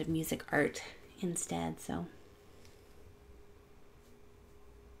art instead of music art instead, so.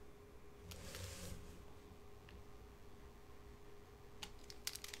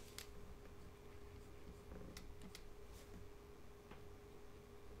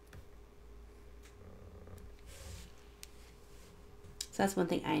 So that's one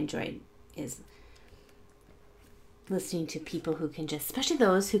thing I enjoyed, is listening to people who can just, especially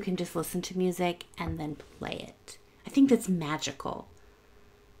those who can just listen to music and then play it. I think that's magical.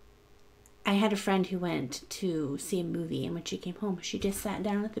 I had a friend who went to see a movie, and when she came home, she just sat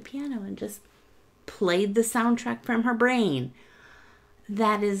down at the piano and just played the soundtrack from her brain.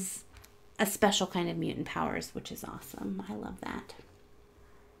 That is a special kind of mutant powers, which is awesome. I love that.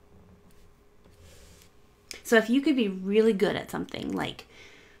 So if you could be really good at something like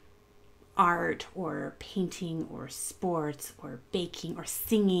art or painting or sports or baking or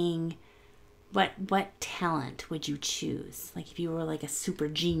singing, what talent would you choose? Like if you were like a super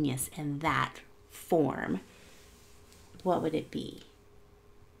genius in that form, what would it be?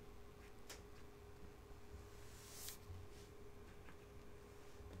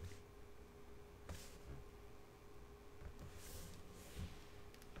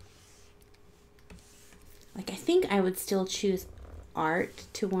 Like, I think I would still choose art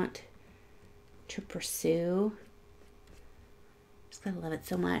to want to pursue. Just gotta love it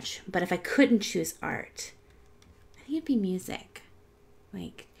so much. But if I couldn't choose art, I think it'd be music.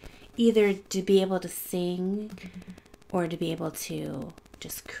 Like, either to be able to sing or to be able to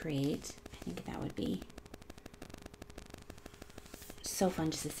just create. I think that would be so fun,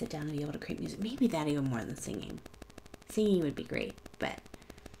 just to sit down and be able to create music. Maybe that even more than singing. Singing would be great, but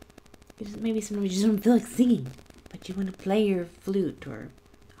maybe sometimes you just don't feel like singing, but you want to play your flute or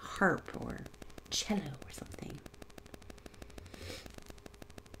harp or cello or something.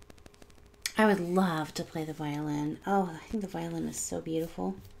 I would love to play the violin. Oh, I think the violin is so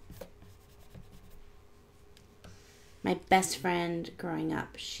beautiful. My best friend growing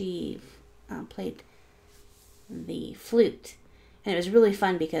up, she played the flute, and it was really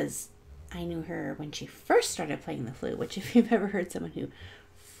fun because I knew her when she first started playing the flute, which if you've ever heard someone who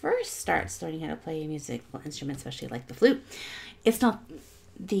first starts learning how to play a musical instrument, especially like the flute, it's not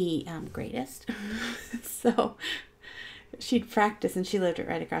the greatest. So she'd practice, and she lived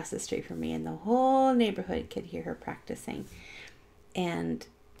right across the street from me, and the whole neighborhood could hear her practicing. And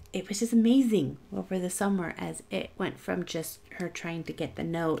it was just amazing over the summer, as it went from just her trying to get the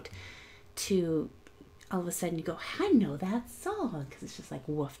note to all of a sudden you go, I know that song, because it's just like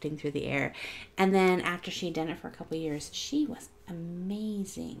wafting through the air. And then after she'd done it for a couple of years, she was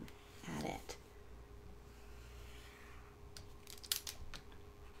amazing at it.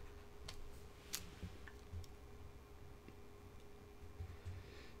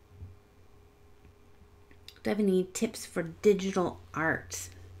 Do I have any tips for digital art?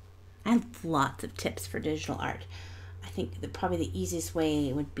 I have lots of tips for digital art. I think that probably the easiest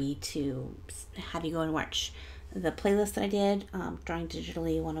way would be to have you go and watch the playlist that I did, Drawing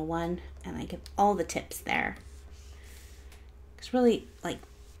Digitally 101, and I give all the tips there. Because really, like,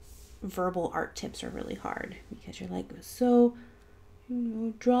 verbal art tips are really hard, because you're like, so,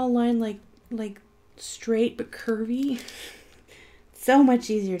 draw a line like straight but curvy. So much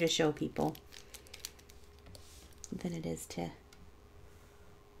easier to show people than it is to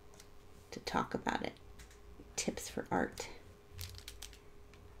talk about it. Tips for art.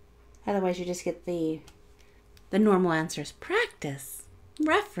 Otherwise you just get the normal answers. Practice,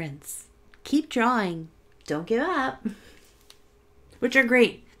 reference, keep drawing, don't give up. Which are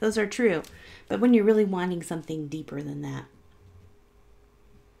great, those are true. But when you're really wanting something deeper than that.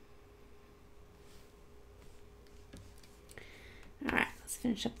 Alright, let's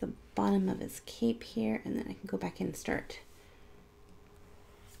finish up the bottom of his cape here, and then I can go back in and start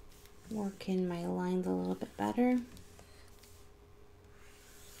working my lines a little bit better.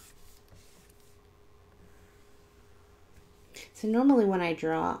 So normally when I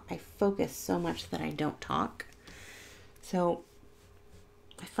draw, I focus so much that I don't talk. So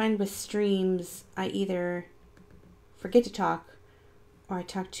I find with streams, I either forget to talk or I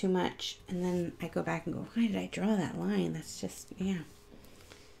talk too much, and then I go back and go, why did I draw that line? That's just, yeah.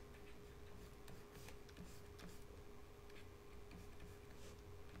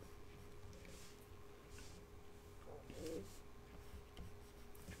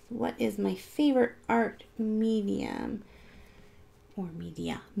 What is my favorite art medium? Or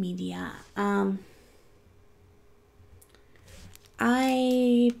media.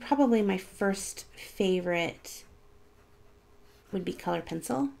 Probably my first favorite would be color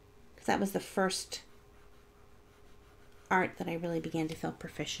pencil, because that was the first art that I really began to feel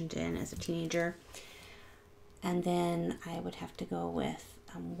proficient in as a teenager. And then I would have to go with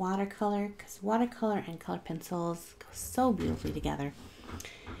watercolor, because watercolor and color pencils go so beautifully together.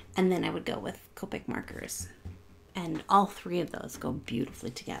 And then I would go with Copic markers, and all three of those go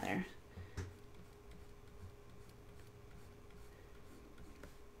beautifully together.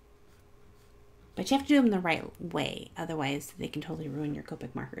 But you have to do them the right way, otherwise they can totally ruin your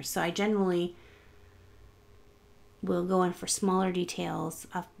Copic markers. So I generally will go in for smaller details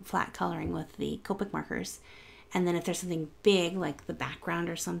of flat coloring with the Copic markers. And then if there's something big, like the background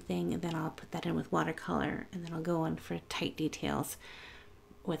or something, then I'll put that in with watercolor. And then I'll go in for tight details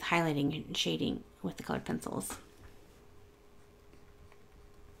with highlighting and shading with the colored pencils.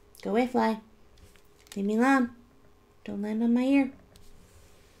 Go away, fly. Leave me alone. Don't land on my ear.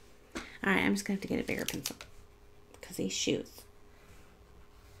 Alright, I'm just going to have to get a bigger pencil, because these shoes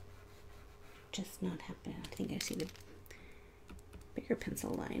just not happening. I think I see the bigger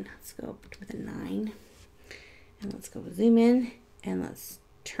pencil line. Let's go with a 9. And let's go zoom in, and let's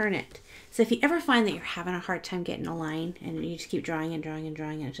turn it. So if you ever find that you're having a hard time getting a line, and you just keep drawing and drawing and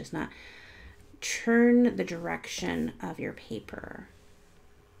drawing, and it's just not, turn the direction of your paper.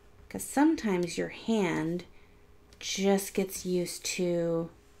 Because sometimes your hand just gets used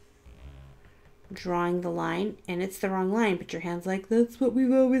to drawing the line, and it's the wrong line, but your hand's like, that's what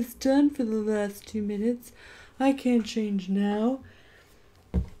we've always done for the last 2 minutes. I can't change now.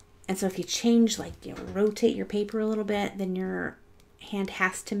 And so if you change, like, you know, rotate your paper a little bit, then your hand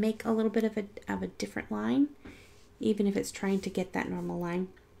has to make a little bit of a different line, even if it's trying to get that normal line.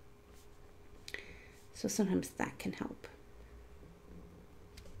 So sometimes that can help.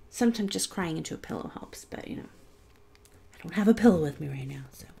 Sometimes just crying into a pillow helps, but you know, I don't have a pillow with me right now,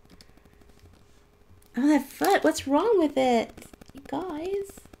 so. Oh, that foot, what's wrong with it? You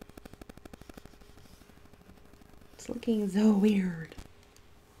guys. It's looking so weird.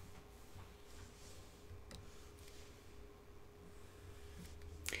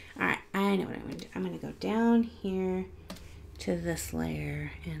 Alright, I know what I'm going to do. I'm going to go down here to this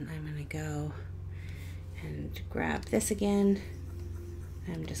layer, and I'm going to go and grab this again.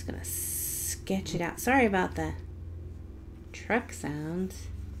 I'm just going to sketch it out. Sorry about the truck sounds.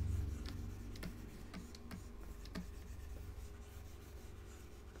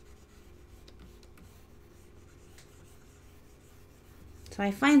 So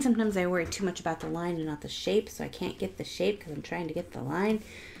I find sometimes I worry too much about the line and not the shape, so I can't get the shape because I'm trying to get the line.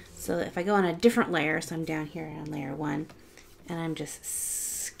 So if I go on a different layer, so I'm down here on layer 1, and I'm just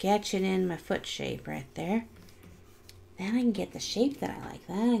sketching in my foot shape right there, then I can get the shape that I like.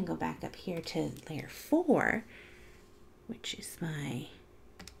 Then I can go back up here to layer 4, which is my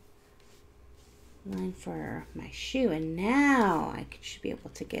line for my shoe, and now I should be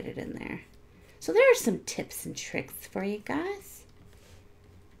able to get it in there. So there are some tips and tricks for you guys.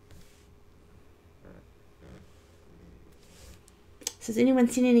 So has anyone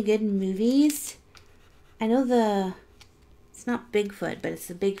seen any good movies? I know it's not Bigfoot, but it's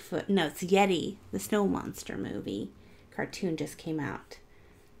the Bigfoot. No, it's Yeti, the snow monster movie. Cartoon just came out.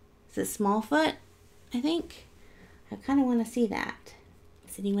 Is it Smallfoot? I think. I kind of want to see that.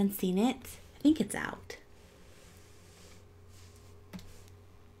 Has anyone seen it? I think it's out.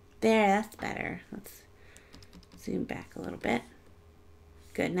 There, that's better. Let's zoom back a little bit.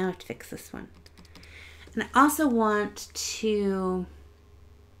 Good, now I have to fix this one. And I also want to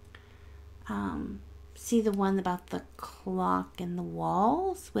see the one about the clock and the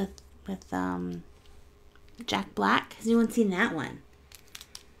walls with Jack Black. Has anyone seen that one?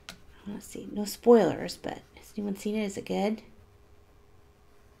 I want to see. No spoilers, but has anyone seen it? Is it good?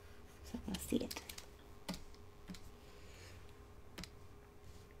 So I want to see it.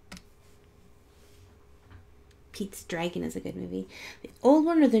 Pete's Dragon is a good movie. The old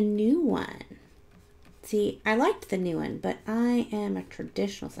one or the new one? See, I liked the new one, but I am a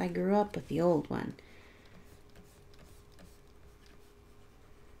traditionalist. I grew up with the old one.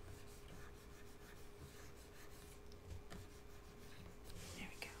 There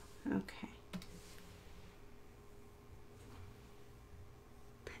we go. Okay.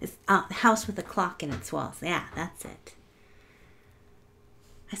 It's House with a Clock in Its Walls. Yeah, that's it.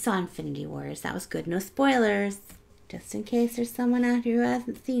 I saw Infinity Wars. That was good. No spoilers. Just in case there's someone out here who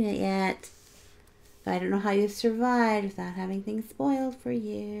hasn't seen it yet. But I don't know how you survived without having things spoiled for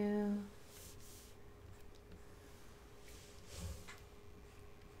you.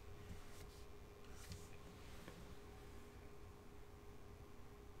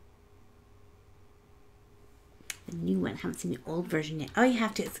 The new one. I haven't seen the old version yet. Oh, you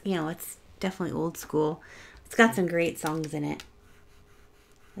have to. It's, you know, it's definitely old school. It's got some great songs in it.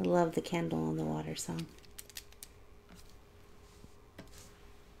 I love the Candle on the Water song.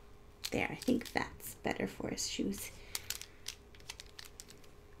 There, I think that's better for his shoes.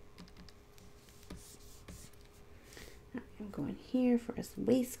 I'm going here for his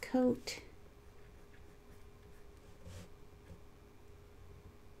waistcoat.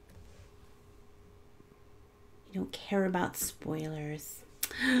 You don't care about spoilers.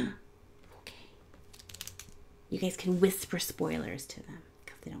 Okay. You guys can whisper spoilers to them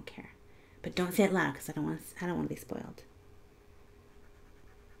because they don't care. But don't say it loud because I don't want to be spoiled.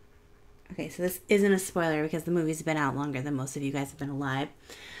 Okay, so this isn't a spoiler because the movie's been out longer than most of you guys have been alive.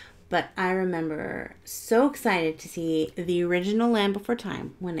 But I remember so excited to see the original Land Before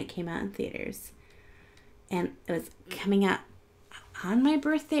Time when it came out in theaters. And it was coming out on my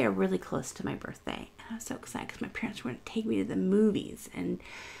birthday or really close to my birthday. And I was so excited because my parents were going to take me to the movies. And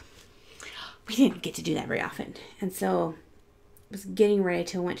we didn't get to do that very often. And so I was getting ready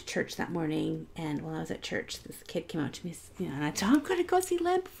to went to church that morning, and while I was at church, this kid came up to me, you know, and I told him I'm going to go see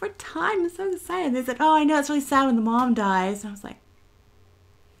Land Before Time. I'm so excited. And they said, "Oh, I know, it's really sad when the mom dies." And I was like,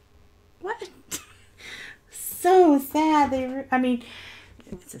 "What?" So sad. I mean,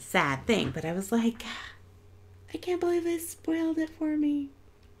 it's a sad thing, but I was like, I can't believe they spoiled it for me.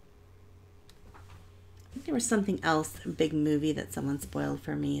 I think there was something else, a big movie that someone spoiled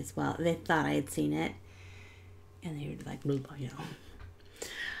for me as well. They thought I had seen it. And they were like, blah, you know.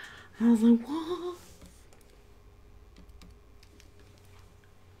 I was like, what?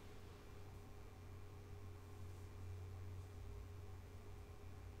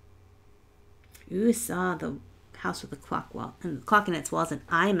 You saw the House with the Clock and the Clock in Its Walls in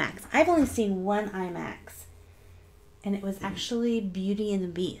IMAX. I've only seen one IMAX. And it was actually Beauty and the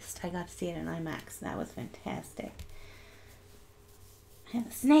Beast. I got to see it in IMAX. That was fantastic. I have a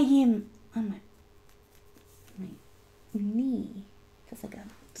snaggy on my knee. Feels like a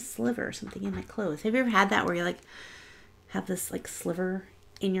sliver or something in my clothes. Have you ever had that where you like have this like sliver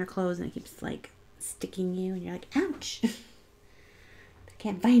in your clothes and it keeps like sticking you and you're like, ouch. I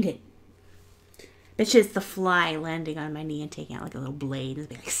can't find it. But it's the fly landing on my knee and taking out like a little blade and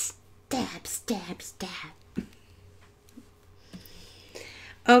be like stab, stab, stab.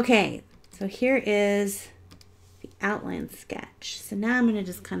 Okay, so here is the outline sketch. So now I'm going to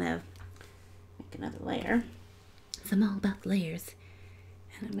just kind of make another layer. So I'm all about layers.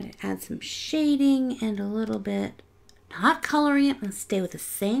 And I'm going to add some shading and a little bit, not coloring it, I'm going to stay with the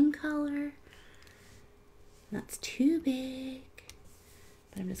same color. Not too big.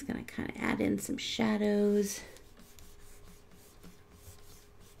 But I'm just going to kind of add in some shadows.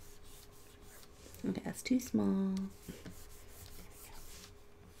 Okay, that's too small.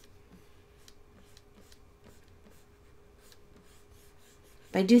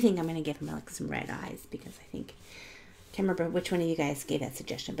 But I do think I'm going to give him like some red eyes because I think, I can't remember which one of you guys gave that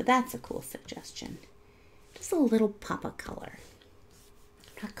suggestion, but that's a cool suggestion. Just a little pop of color.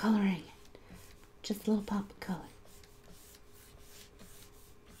 I'm not coloring it, just a little pop of color.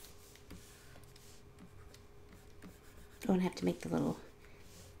 Oh, and I have to make the little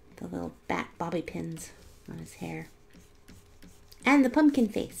bat bobby pins on his hair. And the pumpkin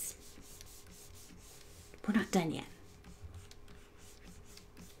face. We're not done yet.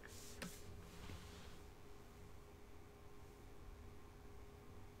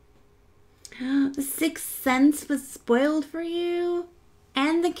 The Sixth Sense was spoiled for you?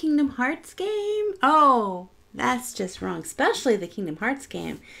 And the Kingdom Hearts game? Oh, that's just wrong. Especially the Kingdom Hearts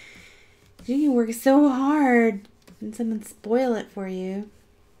game. You can work so hard and someone spoil it for you.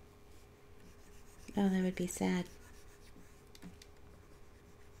 Oh, that would be sad.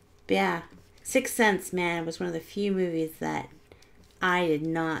 But yeah, Sixth Sense, man, was one of the few movies that I did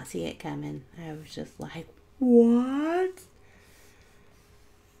not see it coming. I was just like, what?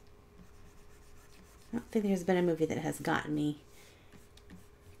 I don't think there's been a movie that has gotten me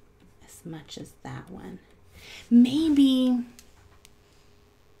as much as that one. Maybe,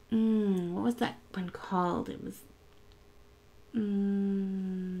 what was that one called? It was,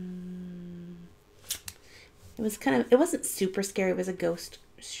 it was kind of, it wasn't super scary. It was a ghost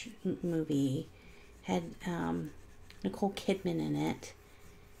movie. Had Nicole Kidman in it.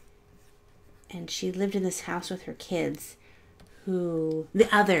 and she lived in this house with her kids who, the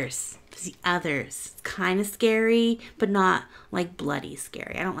others, kind of scary, but not like bloody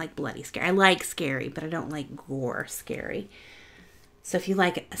scary. I don't like bloody scary. I like scary, but I don't like gore scary. So if you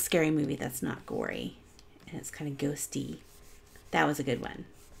like a scary movie that's not gory and it's kind of ghosty, that was a good one.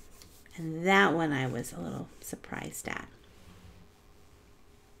 And that one I was a little surprised at.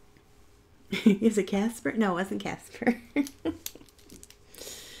 Is it Casper? No, it wasn't Casper.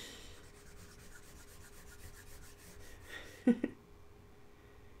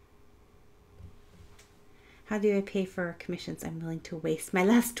 How do I pay for commissions? I'm willing to waste my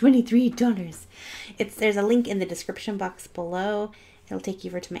last $23. There's a link in the description box below. It'll take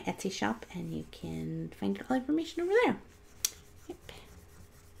you over to my Etsy shop and you can find all the information over there. Yep.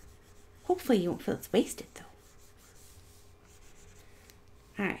 Hopefully you won't feel it's wasted though.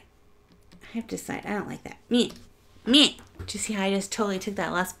 Alright. I have to decide. I don't like that. Me. Do you see how I just totally took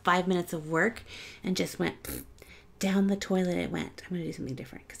that last 5 minutes of work and just went pfft, down the toilet it went. I'm going to do something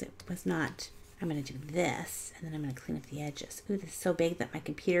different because it was not... I'm going to do this, and then I'm going to clean up the edges. Ooh, this is so big that my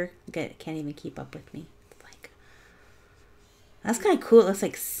computer can't even keep up with me. It's like, that's kind of cool. It looks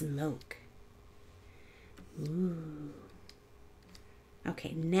like smoke. Ooh.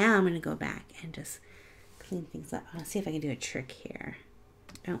 Okay, now I'm going to go back and just clean things up. I'll see if I can do a trick here.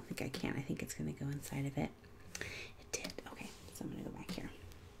 I don't think I can. I think it's going to go inside of it. It did. Okay, so I'm going to go back here.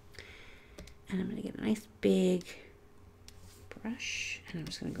 And I'm going to get a nice big brush, and I'm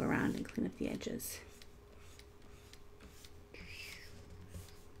just going to go around and clean up the edges.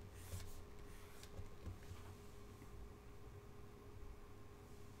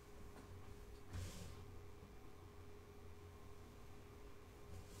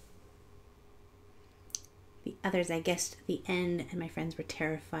 The others I guessed at the end, and my friends were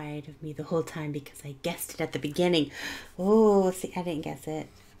terrified of me the whole time because I guessed it at the beginning. Oh, see, I didn't guess it.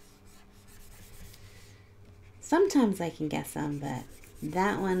 Sometimes I can guess them, but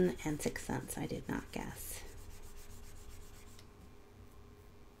that one and 6 cents I did not guess.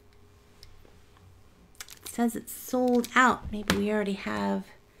 It says it's sold out. Maybe we already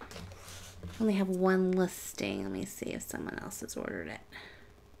only have one listing. Let me see if someone else has ordered it.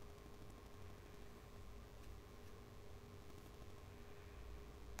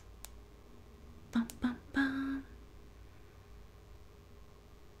 Bum, bum, bum.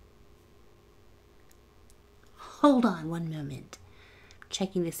 Hold on one moment. I'm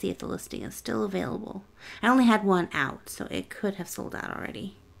checking to see if the listing is still available. I only had one out, so it could have sold out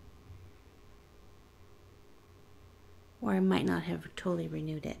already. Or I might not have totally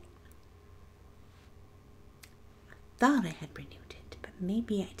renewed it. I thought I had renewed it, but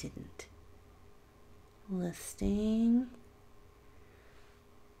maybe I didn't. Listing.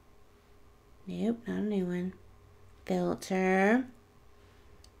 Nope, not a new one. Filter.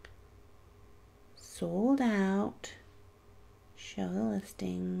 Sold out. Show the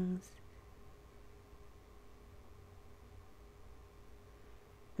listings.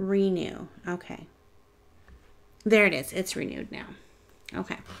 Renew. Okay. There it is. It's renewed now.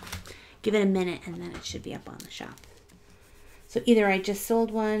 Okay. Give it a minute and then it should be up on the shop. So either I just sold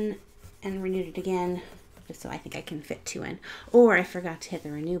one and renewed it again, just so I think I can fit 2 in, or I forgot to hit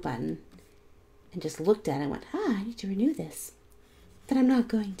the renew button and just looked at it and went, I need to renew this. But I'm not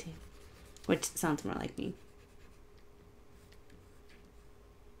going to. Which sounds more like me.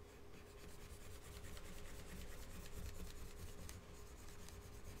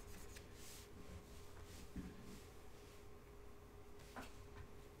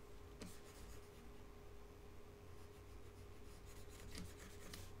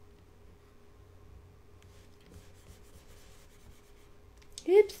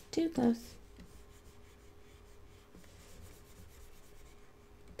 Oops, too close.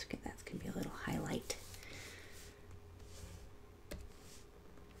 Okay, that's going to be a little highlight.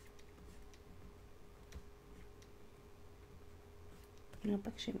 Nope,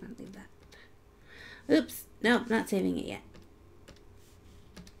 actually I'm going to leave that. Oops, nope, not saving it yet.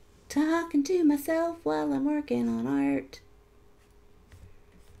 Talking to myself while I'm working on art.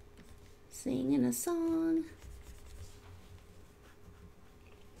 Singing a song.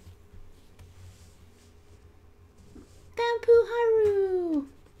 Bamboo Haru!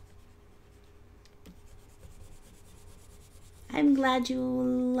 I'm glad you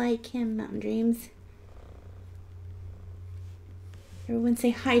like him, Mountain Dreams. Everyone say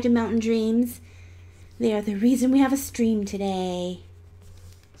hi to Mountain Dreams. They are the reason we have a stream today.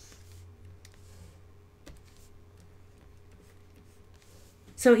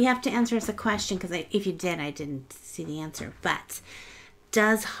 So you have to answer us a question, because if you did, I didn't see the answer. But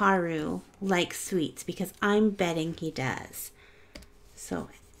does Haru like sweets? Because I'm betting he does. So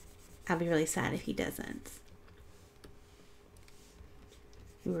I'll be really sad if he doesn't.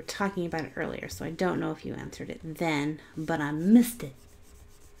 We were talking about it earlier, so I don't know if you answered it then, but I missed it.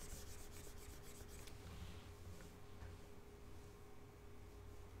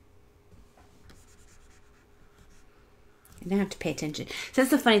 I don't have to pay attention. So that's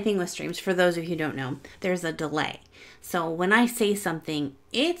the funny thing with streams. For those of you who don't know, there's a delay. So when I say something,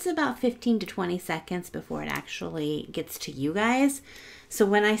 it's about 15 to 20 seconds before it actually gets to you guys. So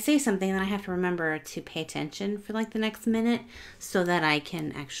when I say something, then I have to remember to pay attention for like the next minute so that I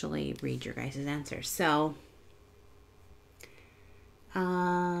can actually read your guys' answers. So,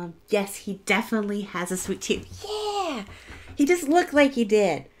 yes, he definitely has a sweet tooth. Yeah! He just looked like he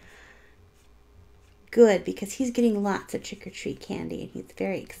did. Good, because he's getting lots of trick-or-treat candy and he's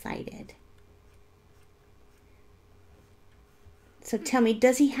very excited. So tell me,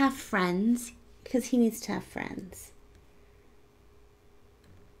 does he have friends? Because he needs to have friends.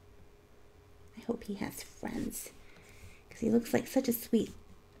 I hope he has friends, because he looks like such a sweet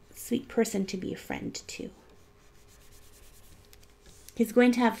person to be a friend to. He's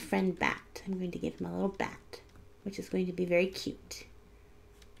going to have a friend bat. I'm going to give him a little bat, which is going to be very cute.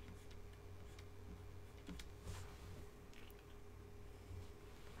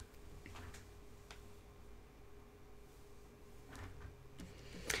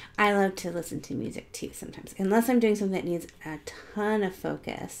 I love to listen to music too sometimes. Unless I'm doing something that needs a ton of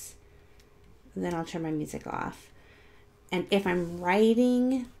focus, then I'll turn my music off. And if I'm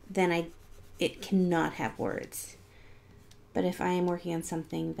writing, then it cannot have words. But if I am working on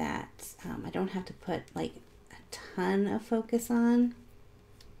something that I don't have to put like a ton of focus on,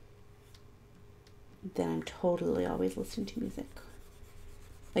 then I'm totally always listening to music.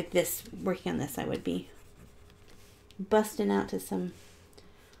 Like this, working on this, I would be busting out to some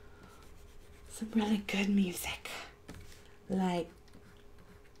really good music, like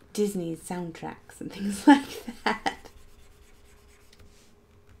Disney soundtracks and things like that.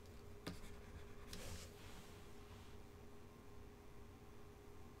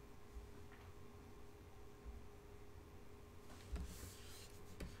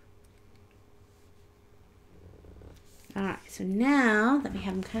 Alright, so now that we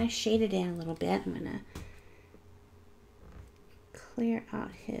have them kind of shaded in a little bit, I'm going to clear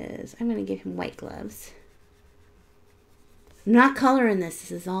out his... I'm going to give him white gloves. I'm not coloring this.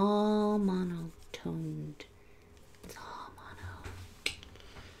 This is all monotoned. It's all mono.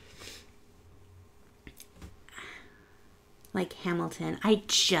 Like Hamilton. I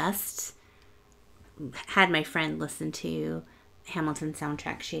just had my friend listen to Hamilton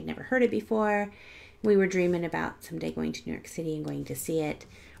soundtrack. She had never heard it before. We were dreaming about someday going to New York City and going to see it,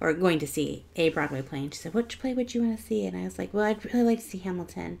 or going to see a Broadway play. And she said, which play would you want to see? And I was like, well, I'd really like to see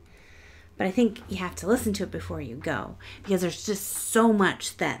Hamilton. But I think you have to listen to it before you go, because there's just so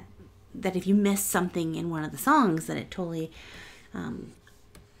much that if you miss something in one of the songs, that it totally can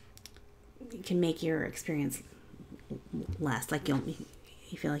make your experience less. Like you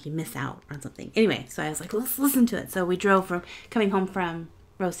feel like you miss out on something. Anyway, so I was like, let's listen to it. So we drove from coming home from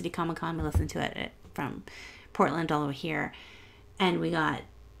Rose City Comic Con. We listened to it from Portland all over here, and we got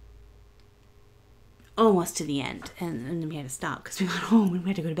almost to the end, and then we had to stop because we got home and we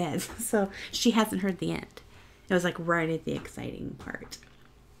had to go to bed. So she hasn't heard the end. It was like right at the exciting part.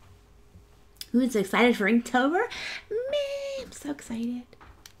 Who's excited for Inktober? Me! I'm so excited.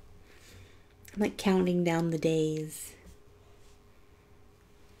 I'm like counting down the days.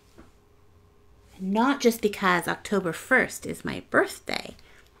 And not just because October 1st is my birthday,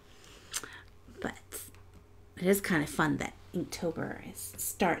 but it is kind of fun that Inktober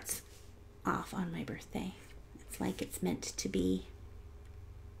starts off on my birthday. It's like it's meant to be.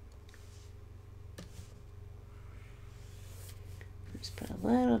 Just put a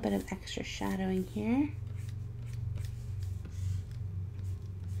little bit of extra shadowing here.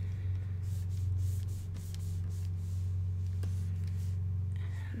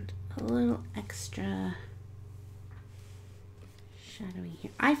 And a little extra shadowing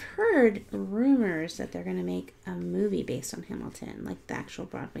here. I've heard rumors that they're going to make a movie based on Hamilton, like the actual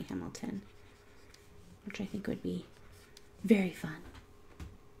Broadway Hamilton, which I think would be very fun.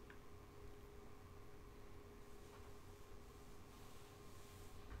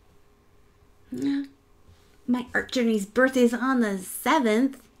 My art journey's birthday is on the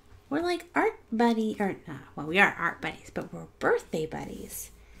 7th. We're like art buddy, or well, we are art buddies, but we're birthday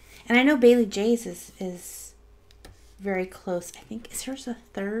buddies. And I know Bailey J's is very close. I think, is hers the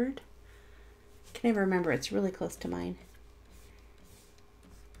 3rd? I can never remember. It's really close to mine.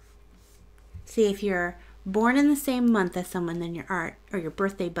 See, if you're born in the same month as someone, then you're art, or your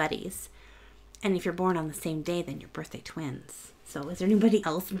birthday buddies. And if you're born on the same day, then you're birthday twins. So is there anybody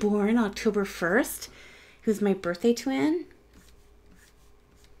else born October 1st who's my birthday twin?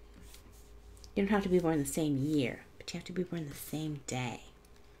 You don't have to be born the same year, but you have to be born the same day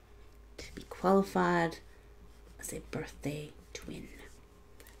to be qualified as a birthday twin.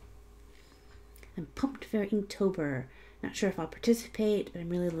 I'm pumped for Inktober. Not sure if I'll participate, but I'm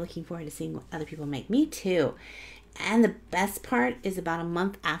really looking forward to seeing what other people make. Me too. And the best part is about a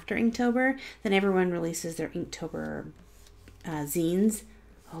month after Inktober, then everyone releases their Inktober zines.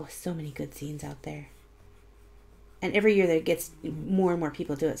 Oh, so many good zines out there. And every year there gets more and more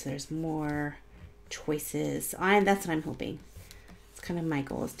people do it, so there's more choices. So that's what I'm hoping. It's kind of my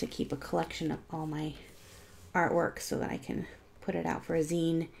goal, is to keep a collection of all my artwork so that I can put it out for a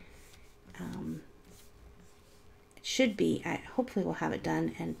zine. It should be, hopefully we'll have it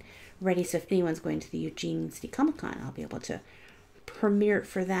done and ready, so if anyone's going to the Eugene City Comic Con, I'll be able to premiere it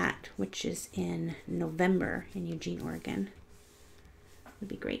for that, which is in November in Eugene, Oregon. It'd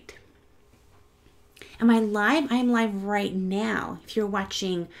be great. Am I live? I am live right now. If you're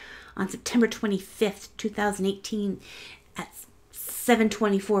watching on September 25th, 2018 at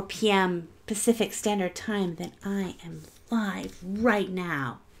 7:24 p.m. Pacific Standard Time, then I am live right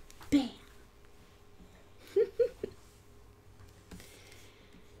now. Bam!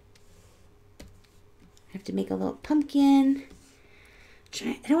 I have to make a little pumpkin.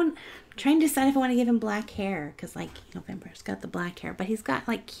 I'm trying to decide if I want to give him black hair, because like November's got the black hair, but he's got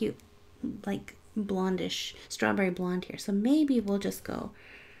like cute, like blondish, strawberry blonde hair. So maybe we'll just go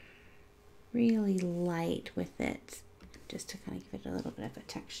really light with it, just to kind of give it a little bit of a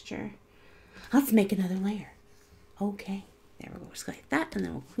texture. Let's make another layer. Okay, there we go. Just like that, and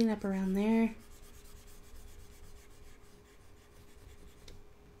then we'll clean up around there.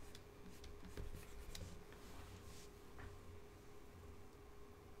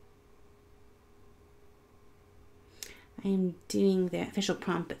 I am doing the official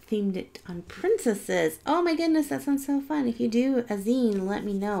prompt, but themed it on princesses. Oh my goodness, that sounds so fun. If you do a zine, let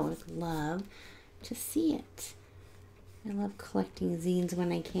me know. I'd love to see it. I love collecting zines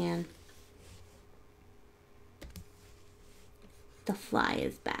when I can. The fly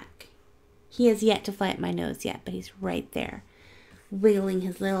is back. He has yet to fly at my nose yet, but he's right there, wiggling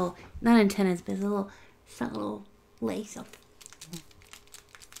his little, not antennas, but his little legs up.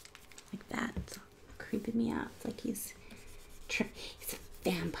 Like that. It's creeping me out. It's like he's a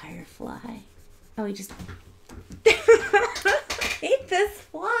vampire fly. Oh, he just I hate this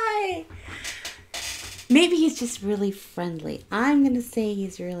fly. Maybe he's just really friendly. I'm gonna say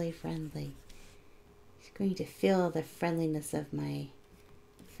he's really friendly. He's going to feel the friendliness of my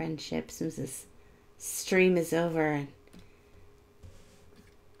friendship as soon as this stream is over, and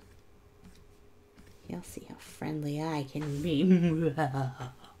you'll see how friendly I can be.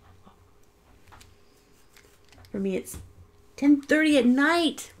 For me, it's 10:30 at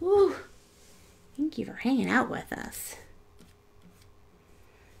night. Woo! Thank you for hanging out with us.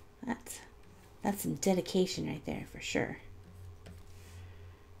 That's some dedication right there for sure.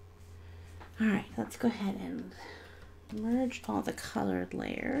 All right, let's go ahead and merge all the colored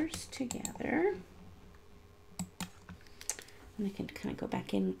layers together. And I can kind of go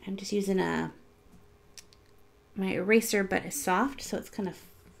back in. I'm just using my eraser, but it's soft, so it's kind of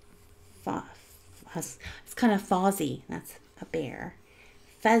fuzzy. That's a bear.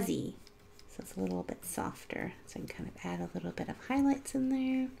 Fuzzy, so it's a little bit softer. So I can kind of add a little bit of highlights in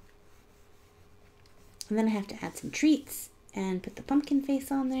there. And then I have to add some treats and put the pumpkin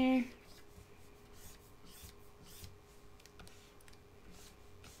face on there.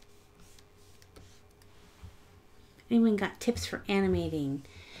 Anyone got tips for animating?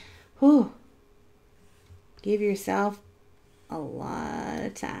 Whew. Give yourself a lot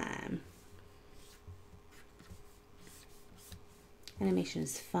of time. Animation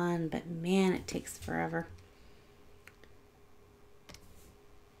is fun, but man, it takes forever.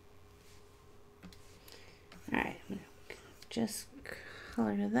 Alright, I'm going to just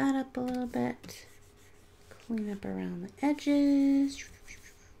color that up a little bit. Clean up around the edges.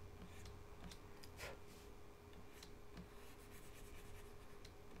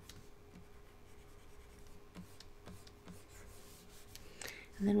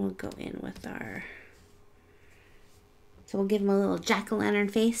 And then we'll go in with our... So we'll give him a little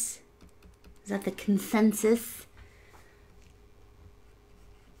jack-o'-lantern face. Is that the consensus?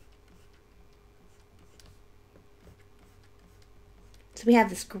 So we have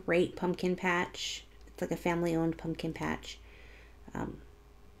this great pumpkin patch. It's like a family-owned pumpkin patch. And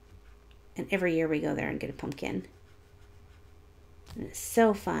every year we go there and get a pumpkin. And it's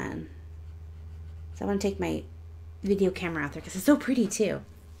so fun. So I want to take my video camera out there because it's so pretty too.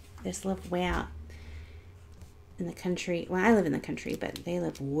 There's a little way out. in the country. Well, I live in the country, but they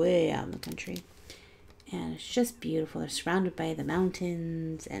live way out in the country. And it's just beautiful. They're surrounded by the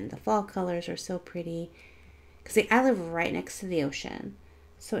mountains, and the fall colors are so pretty. Because I live right next to the ocean,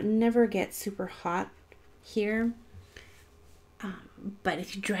 so it never gets super hot here. But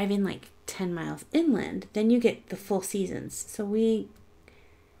if you drive in like 10 miles inland, then you get the full seasons. So we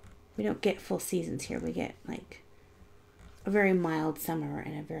don't get full seasons here. We get like a very mild summer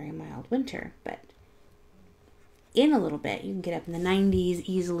and a very mild winter. But in a little bit, you can get up in the 90s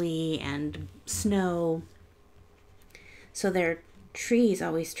easily, and snow. So their trees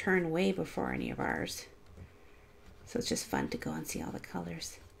always turn way before any of ours. So it's just fun to go and see all the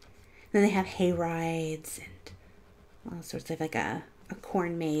colors. Then they have hay rides and all sorts of, like a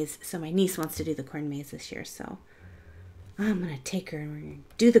corn maze. So my niece wants to do the corn maze this year. So I'm going to take her and we're going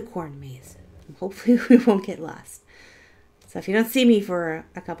to do the corn maze. And hopefully we won't get lost. So if you don't see me for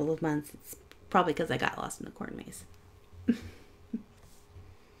a couple of months, it's probably because I got lost in the corn maze.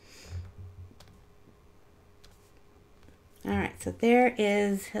 All right, so there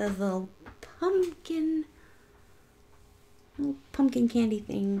is his little pumpkin candy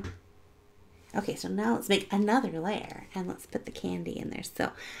thing. Okay, so now let's make another layer and let's put the candy in there.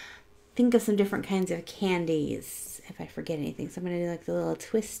 So think of some different kinds of candies if I forget anything. So I'm going to do like the little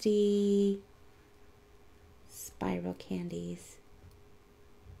twisty spiral candies.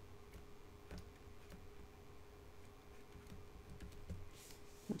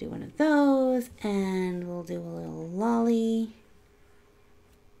 We'll do one of those, and we'll do a little lolly.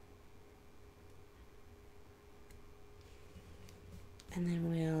 And then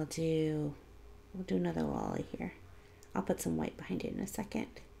we'll do another lolly here. I'll put some white behind it in a second.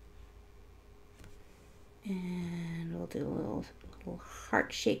 And we'll do a little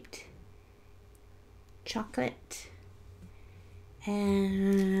heart-shaped chocolate.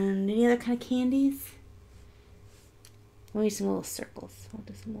 And any other kind of candies? We'll use some little circles. We'll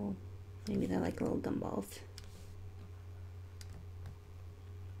do some little, maybe they're like little gumballs.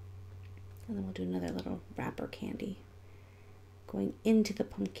 And then we'll do another little wrapper candy going into the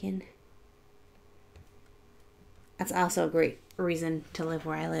pumpkin. That's also a great reason to live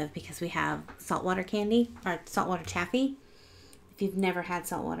where I live, because we have saltwater candy, or saltwater taffy. If you've never had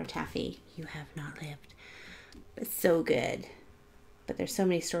saltwater taffy, you have not lived. It's so good. But there's so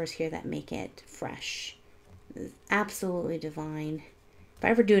many stores here that make it fresh. It's absolutely divine. If I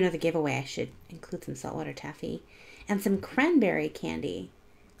ever do another giveaway, I should include some saltwater taffy and some cranberry candy,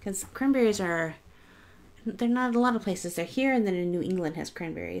 because cranberries they're not a lot of places. They're here, and then in New England has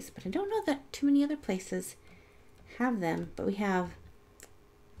cranberries, but I don't know that too many other places have them. But we have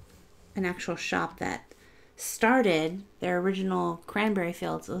an actual shop that started their original cranberry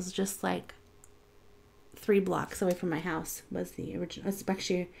fields. It was just like 3 blocks away from my house was the original. It's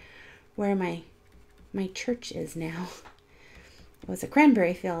actually where my church is now. It was a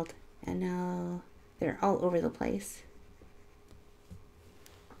cranberry field, and now they're all over the place.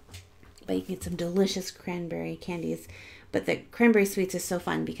 But you can get some delicious cranberry candies. But the cranberry sweets is so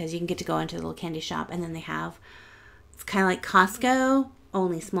fun because you can get to go into a little candy shop, and then they have, it's kind of like Costco,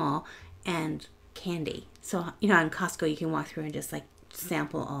 only small, and candy. So, you know, in Costco you can walk through and just like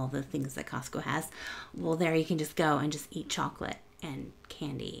sample all the things that Costco has. Well, there you can just go and just eat chocolate and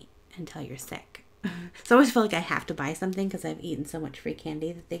candy until you're sick. So I always feel like I have to buy something because I've eaten so much free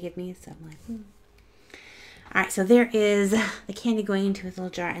candy that they give me. So I'm like, All right, so there is the candy going into his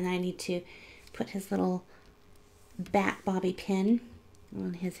little jar, and I need to put his little bat bobby pin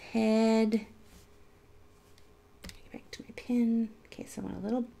on his head. Get back to my pin. Okay, so I want a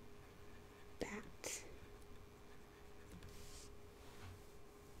little bat.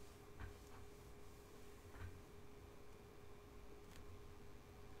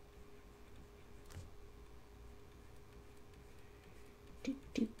 Do,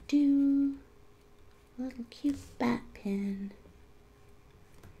 do, do. A little cute bat pin.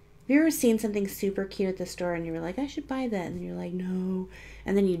 Have you ever seen something super cute at the store and you were like, I should buy that, and then you're like, no,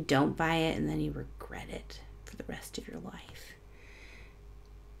 and then you don't buy it, and then you regret it for the rest of your life?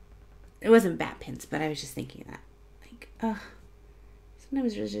 It wasn't bat pins, but I was just thinking that, like,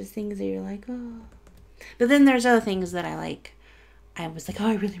 sometimes there's just things that you're like, oh. But then there's other things that I like. I was like, oh,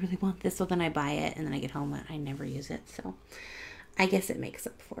 I really, really want this. So then I buy it, and then I get home and I never use it. So I guess it makes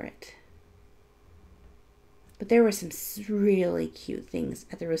up for it. But there were some really cute things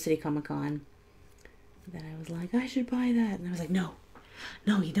at the Rose City Comic Con that I was like, I should buy that. And I was like, no,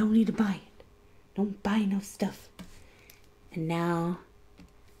 you don't need to buy it. Don't buy no stuff. And now,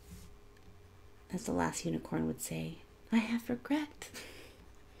 as the last unicorn would say, I have regret.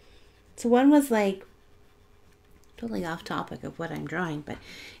 So one was like, totally off topic of what I'm drawing, but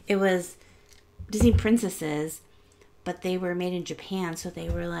it was Disney princesses but they were made in Japan, so they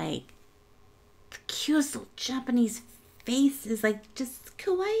were like the cutest little Japanese faces, like just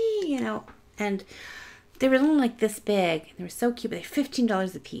kawaii, you know. And they were only like this big. They were so cute, but they're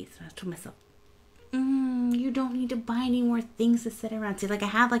 $15 a piece. So I told myself, you don't need to buy any more things to sit around. See, like I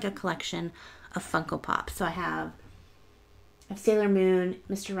have like a collection of Funko Pops. So I have Sailor Moon,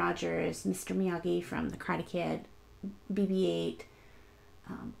 Mr. Rogers, Mr. Miyagi from the Karate Kid, BB-8,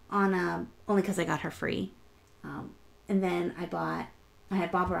 Anna, only because I got her free. And then I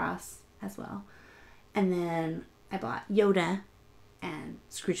had Bob Ross as well. And then I bought Yoda and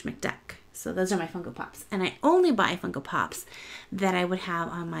Scrooge McDuck. So those are my Funko Pops. And I only buy Funko Pops that I would have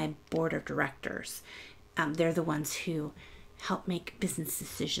on my board of directors. They're the ones who help make business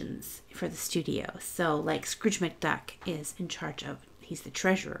decisions for the studio. So like Scrooge McDuck is in charge of, he's the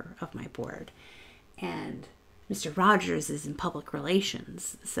treasurer of my board. And Mr. Rogers is in public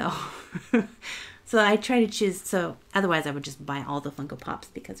relations. So so I try to choose, so otherwise I would just buy all the Funko Pops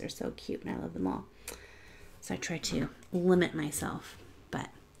because they're so cute and I love them all. So I try to limit myself, but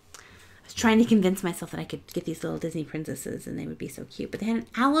I was trying to convince myself that I could get these little Disney princesses and they would be so cute. But they had an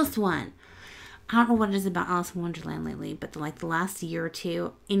Alice one. I don't know what it is about Alice in Wonderland lately, but like the last year or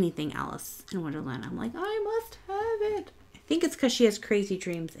two, anything Alice in Wonderland, I'm like, I must have it. I think it's because she has crazy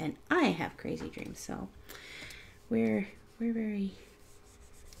dreams and I have crazy dreams, so we're very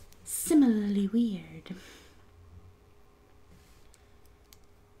similarly weird.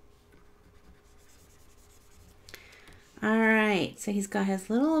 All right, so he's got his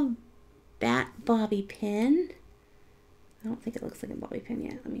little bat bobby pin. I don't think it looks like a bobby pin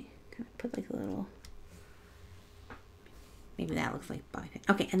yet. Let me kind of put like a little, maybe that looks like a bobby pin.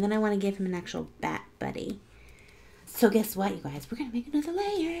 Okay, and then I want to give him an actual bat buddy. So guess what, you guys? We're going to make another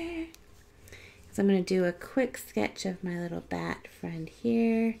layer. So I'm going to do a quick sketch of my little bat friend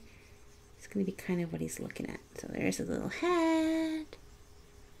here. It's going to be kind of what he's looking at. So there's his little head.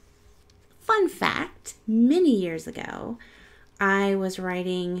 Fun fact, many years ago, I was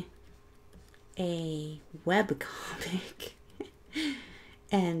writing a web comic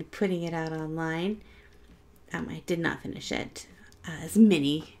and putting it out online. I did not finish it, as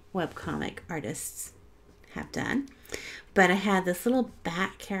many webcomic artists have done. But I had this little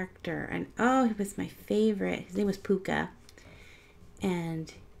bat character, and oh, he was my favorite. His name was Puka.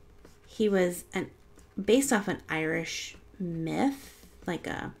 And he was based off an Irish myth, like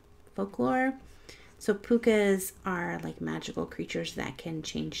a folklore. So pukas are like magical creatures that can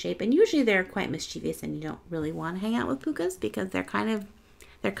change shape, and usually they're quite mischievous, and you don't really want to hang out with pukas because they're kind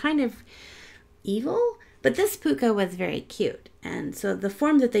of evil. But this puka was very cute, and so the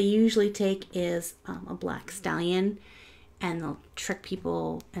form that they usually take is a black stallion, and they'll trick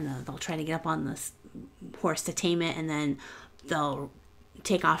people, and they'll try to get up on this horse to tame it, and then they'll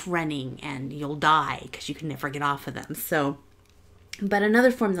take off running, and you'll die because you can never get off of them. So, but another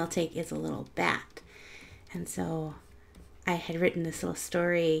form they'll take is a little bat. And so I had written this little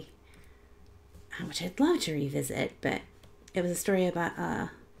story, which I'd love to revisit, but it was a story about a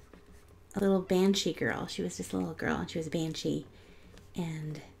little banshee girl. She was just a little girl, and she was a banshee,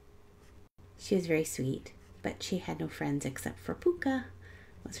 and she was very sweet, but she had no friends except for Puka,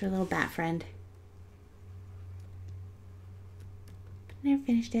 was her little bat friend. Never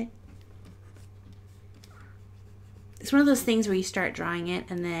finished it. It's one of those things where you start drawing it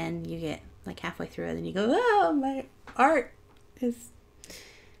and then you get like halfway through it and then you go, oh, my art is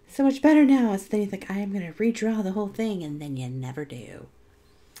so much better now. So then you think, I am going to redraw the whole thing, and then you never do.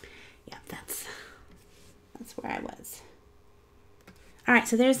 Yeah, that's where I was. All right,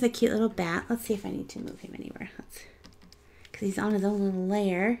 so there's the cute little bat. Let's see if I need to move him anywhere. Because he's on his own little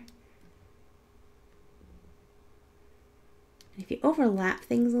layer. And if you overlap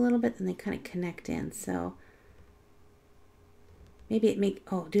things a little bit, then they kind of connect in. So maybe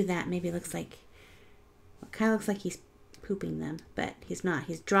it do that. Maybe it looks like, it kind of looks like he's pooping them, but he's not.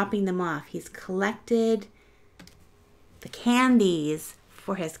 He's dropping them off. He's collected the candies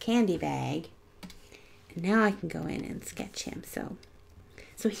for his candy bag. And now I can go in and sketch him. So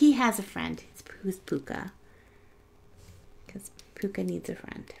he has a friend who's Puka, because Puka needs a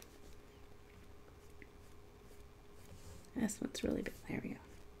friend. This one's really big. There we go.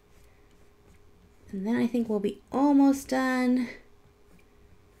 And then I think we'll be almost done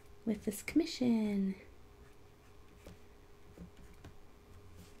with this commission.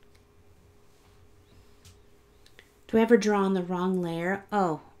 Do I ever draw on the wrong layer?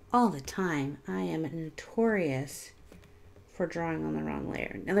 Oh, all the time. I am notorious for drawing on the wrong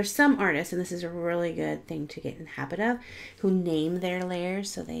layer. Now there's some artists, and this is a really good thing to get in the habit of, who name their layers.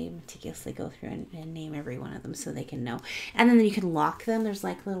 So they meticulously go through and name every one of them so they can know. And then you can lock them. There's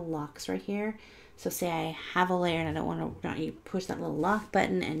like little locks right here. So say I have a layer and I don't want to, you push that little lock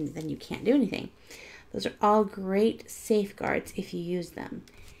button and then you can't do anything. Those are all great safeguards if you use them.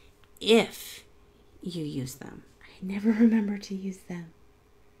 If you use them. I never remember to use them.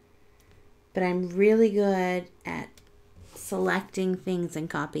 But I'm really good at selecting things and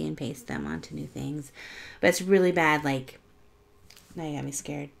copy and paste them onto new things. But it's really bad, like, now you got me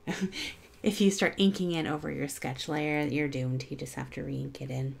scared. If you start inking in over your sketch layer, you're doomed. You just have to re-ink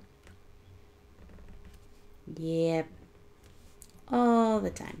it in. Yep. All the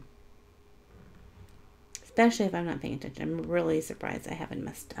time. Especially if I'm not paying attention. I'm really surprised I haven't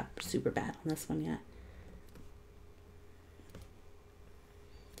messed up super bad on this one yet.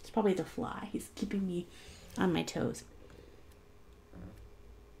 It's probably the fly. He's keeping me on my toes.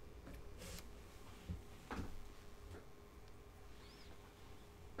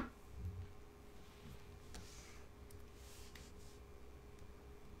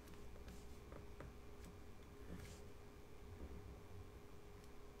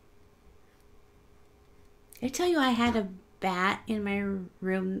 Did I tell you I had a bat in my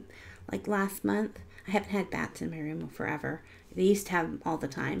room like last month? I haven't had bats in my room forever. They used to have them all the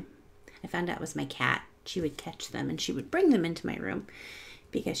time. I found out it was my cat. She would catch them and she would bring them into my room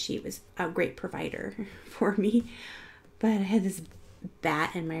because she was a great provider for me. But I had this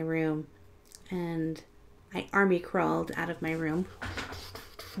bat in my room and I army crawled out of my room,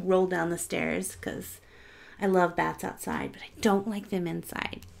 rolled down the stairs because I love bats outside, but I don't like them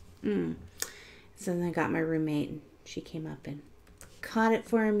inside. So then I got my roommate and she came up and caught it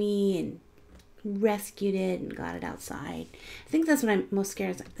for me and rescued it and got it outside. I think that's what I'm most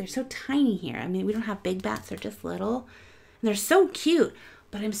scared of. They're so tiny here. I mean, we don't have big bats. They're just little. And they're so cute,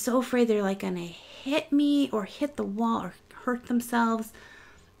 but I'm so afraid they're like going to hit me or hit the wall or hurt themselves.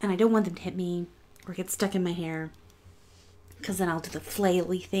 And I don't want them to hit me or get stuck in my hair because then I'll do the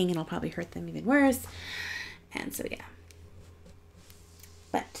flaily thing and I'll probably hurt them even worse. And so, yeah.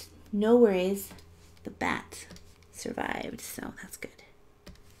 But no worries. The bat survived, so that's good.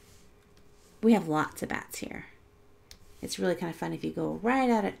 We have lots of bats here. It's really kind of fun if you go right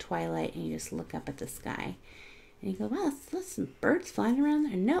out at twilight and you just look up at the sky. And you go, wow, there's some birds flying around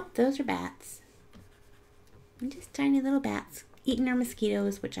there. Nope, those are bats. And just tiny little bats eating our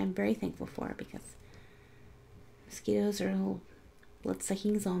mosquitoes, which I'm very thankful for because mosquitoes are little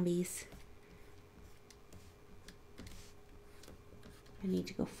blood-sucking zombies. I need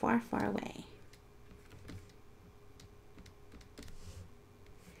to go far, far away.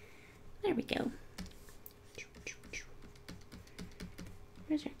 There we go.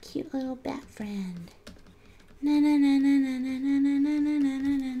 There's our cute little bat friend. Na na na na na na na na na na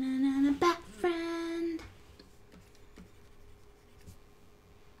na na na na bat friend.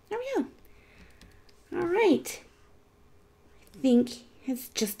 There we go. All right. I think it's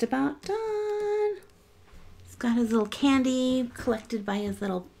just about done. He's got his little candy collected by his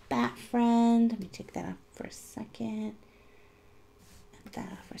little bat friend. Let me take that off for a second. That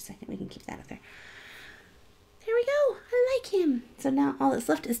off for a second. We can keep that up there. There we go. I like him. So now all that's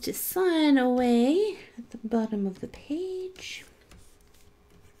left is to sign away at the bottom of the page.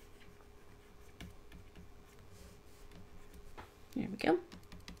 There we go.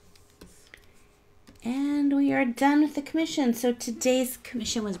 And we are done with the commission. So today's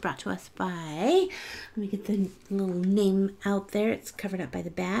commission was brought to us by, let me get the little name out there. It's covered up by the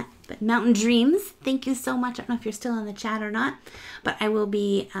bat, but Mountain Dreams. Thank you so much. I don't know if you're still in the chat or not, but I will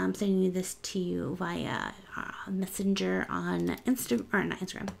be sending this to you via Messenger on Instagram, or not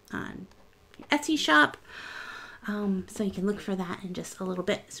Instagram, on Etsy shop. So you can look for that in just a little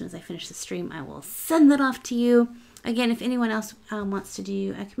bit. As soon as I finish the stream, I will send that off to you. Again, if anyone else wants to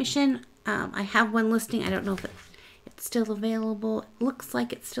do a commission, I have one listing. I don't know if it's still available. It looks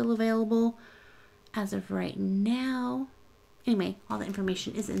like it's still available as of right now. Anyway, all the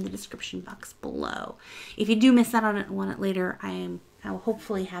information is in the description box below. If you do miss out on it and want it later, I will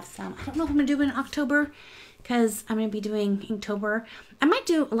hopefully have some. I don't know if I'm going to do it in October because I'm going to be doing Inktober. I might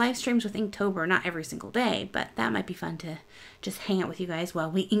do live streams with Inktober, not every single day, but that might be fun to just hang out with you guys while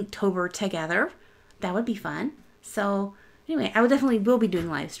we Inktober together. That would be fun. So anyway, I will be doing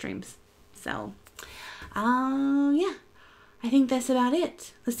live streams. So, yeah, I think that's about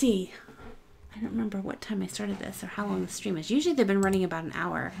it. Let's see. I don't remember what time I started this or how long the stream is. Usually they've been running about an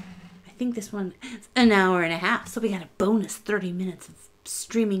hour. I think this one is an hour and a half. So we got a bonus 30 minutes of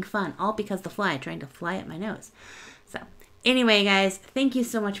streaming fun, all because the fly trying to fly at my nose. So anyway, guys, thank you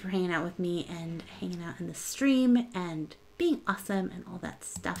so much for hanging out with me and hanging out in the stream and being awesome and all that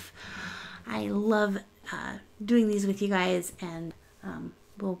stuff. I love doing these with you guys, and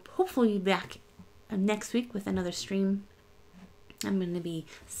we'll hopefully be back next week with another stream. I'm going to be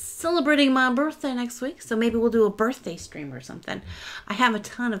celebrating my birthday next week, so maybe we'll do a birthday stream or something. I have a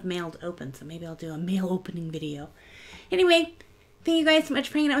ton of mail to open, so maybe I'll do a mail opening video. Anyway, thank you guys so much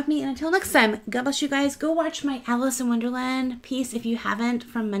for hanging out with me, and until next time, God bless you guys. Go watch my Alice in Wonderland piece if you haven't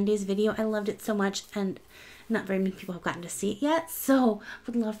from Monday's video. I loved it so much, and not very many people have gotten to see it yet, so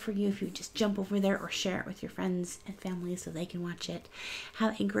would love for you if you just jump over there or share it with your friends and family so they can watch it.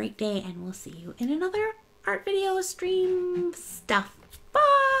 Have a great day, and we'll see you in another art video stream stuff.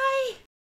 Bye!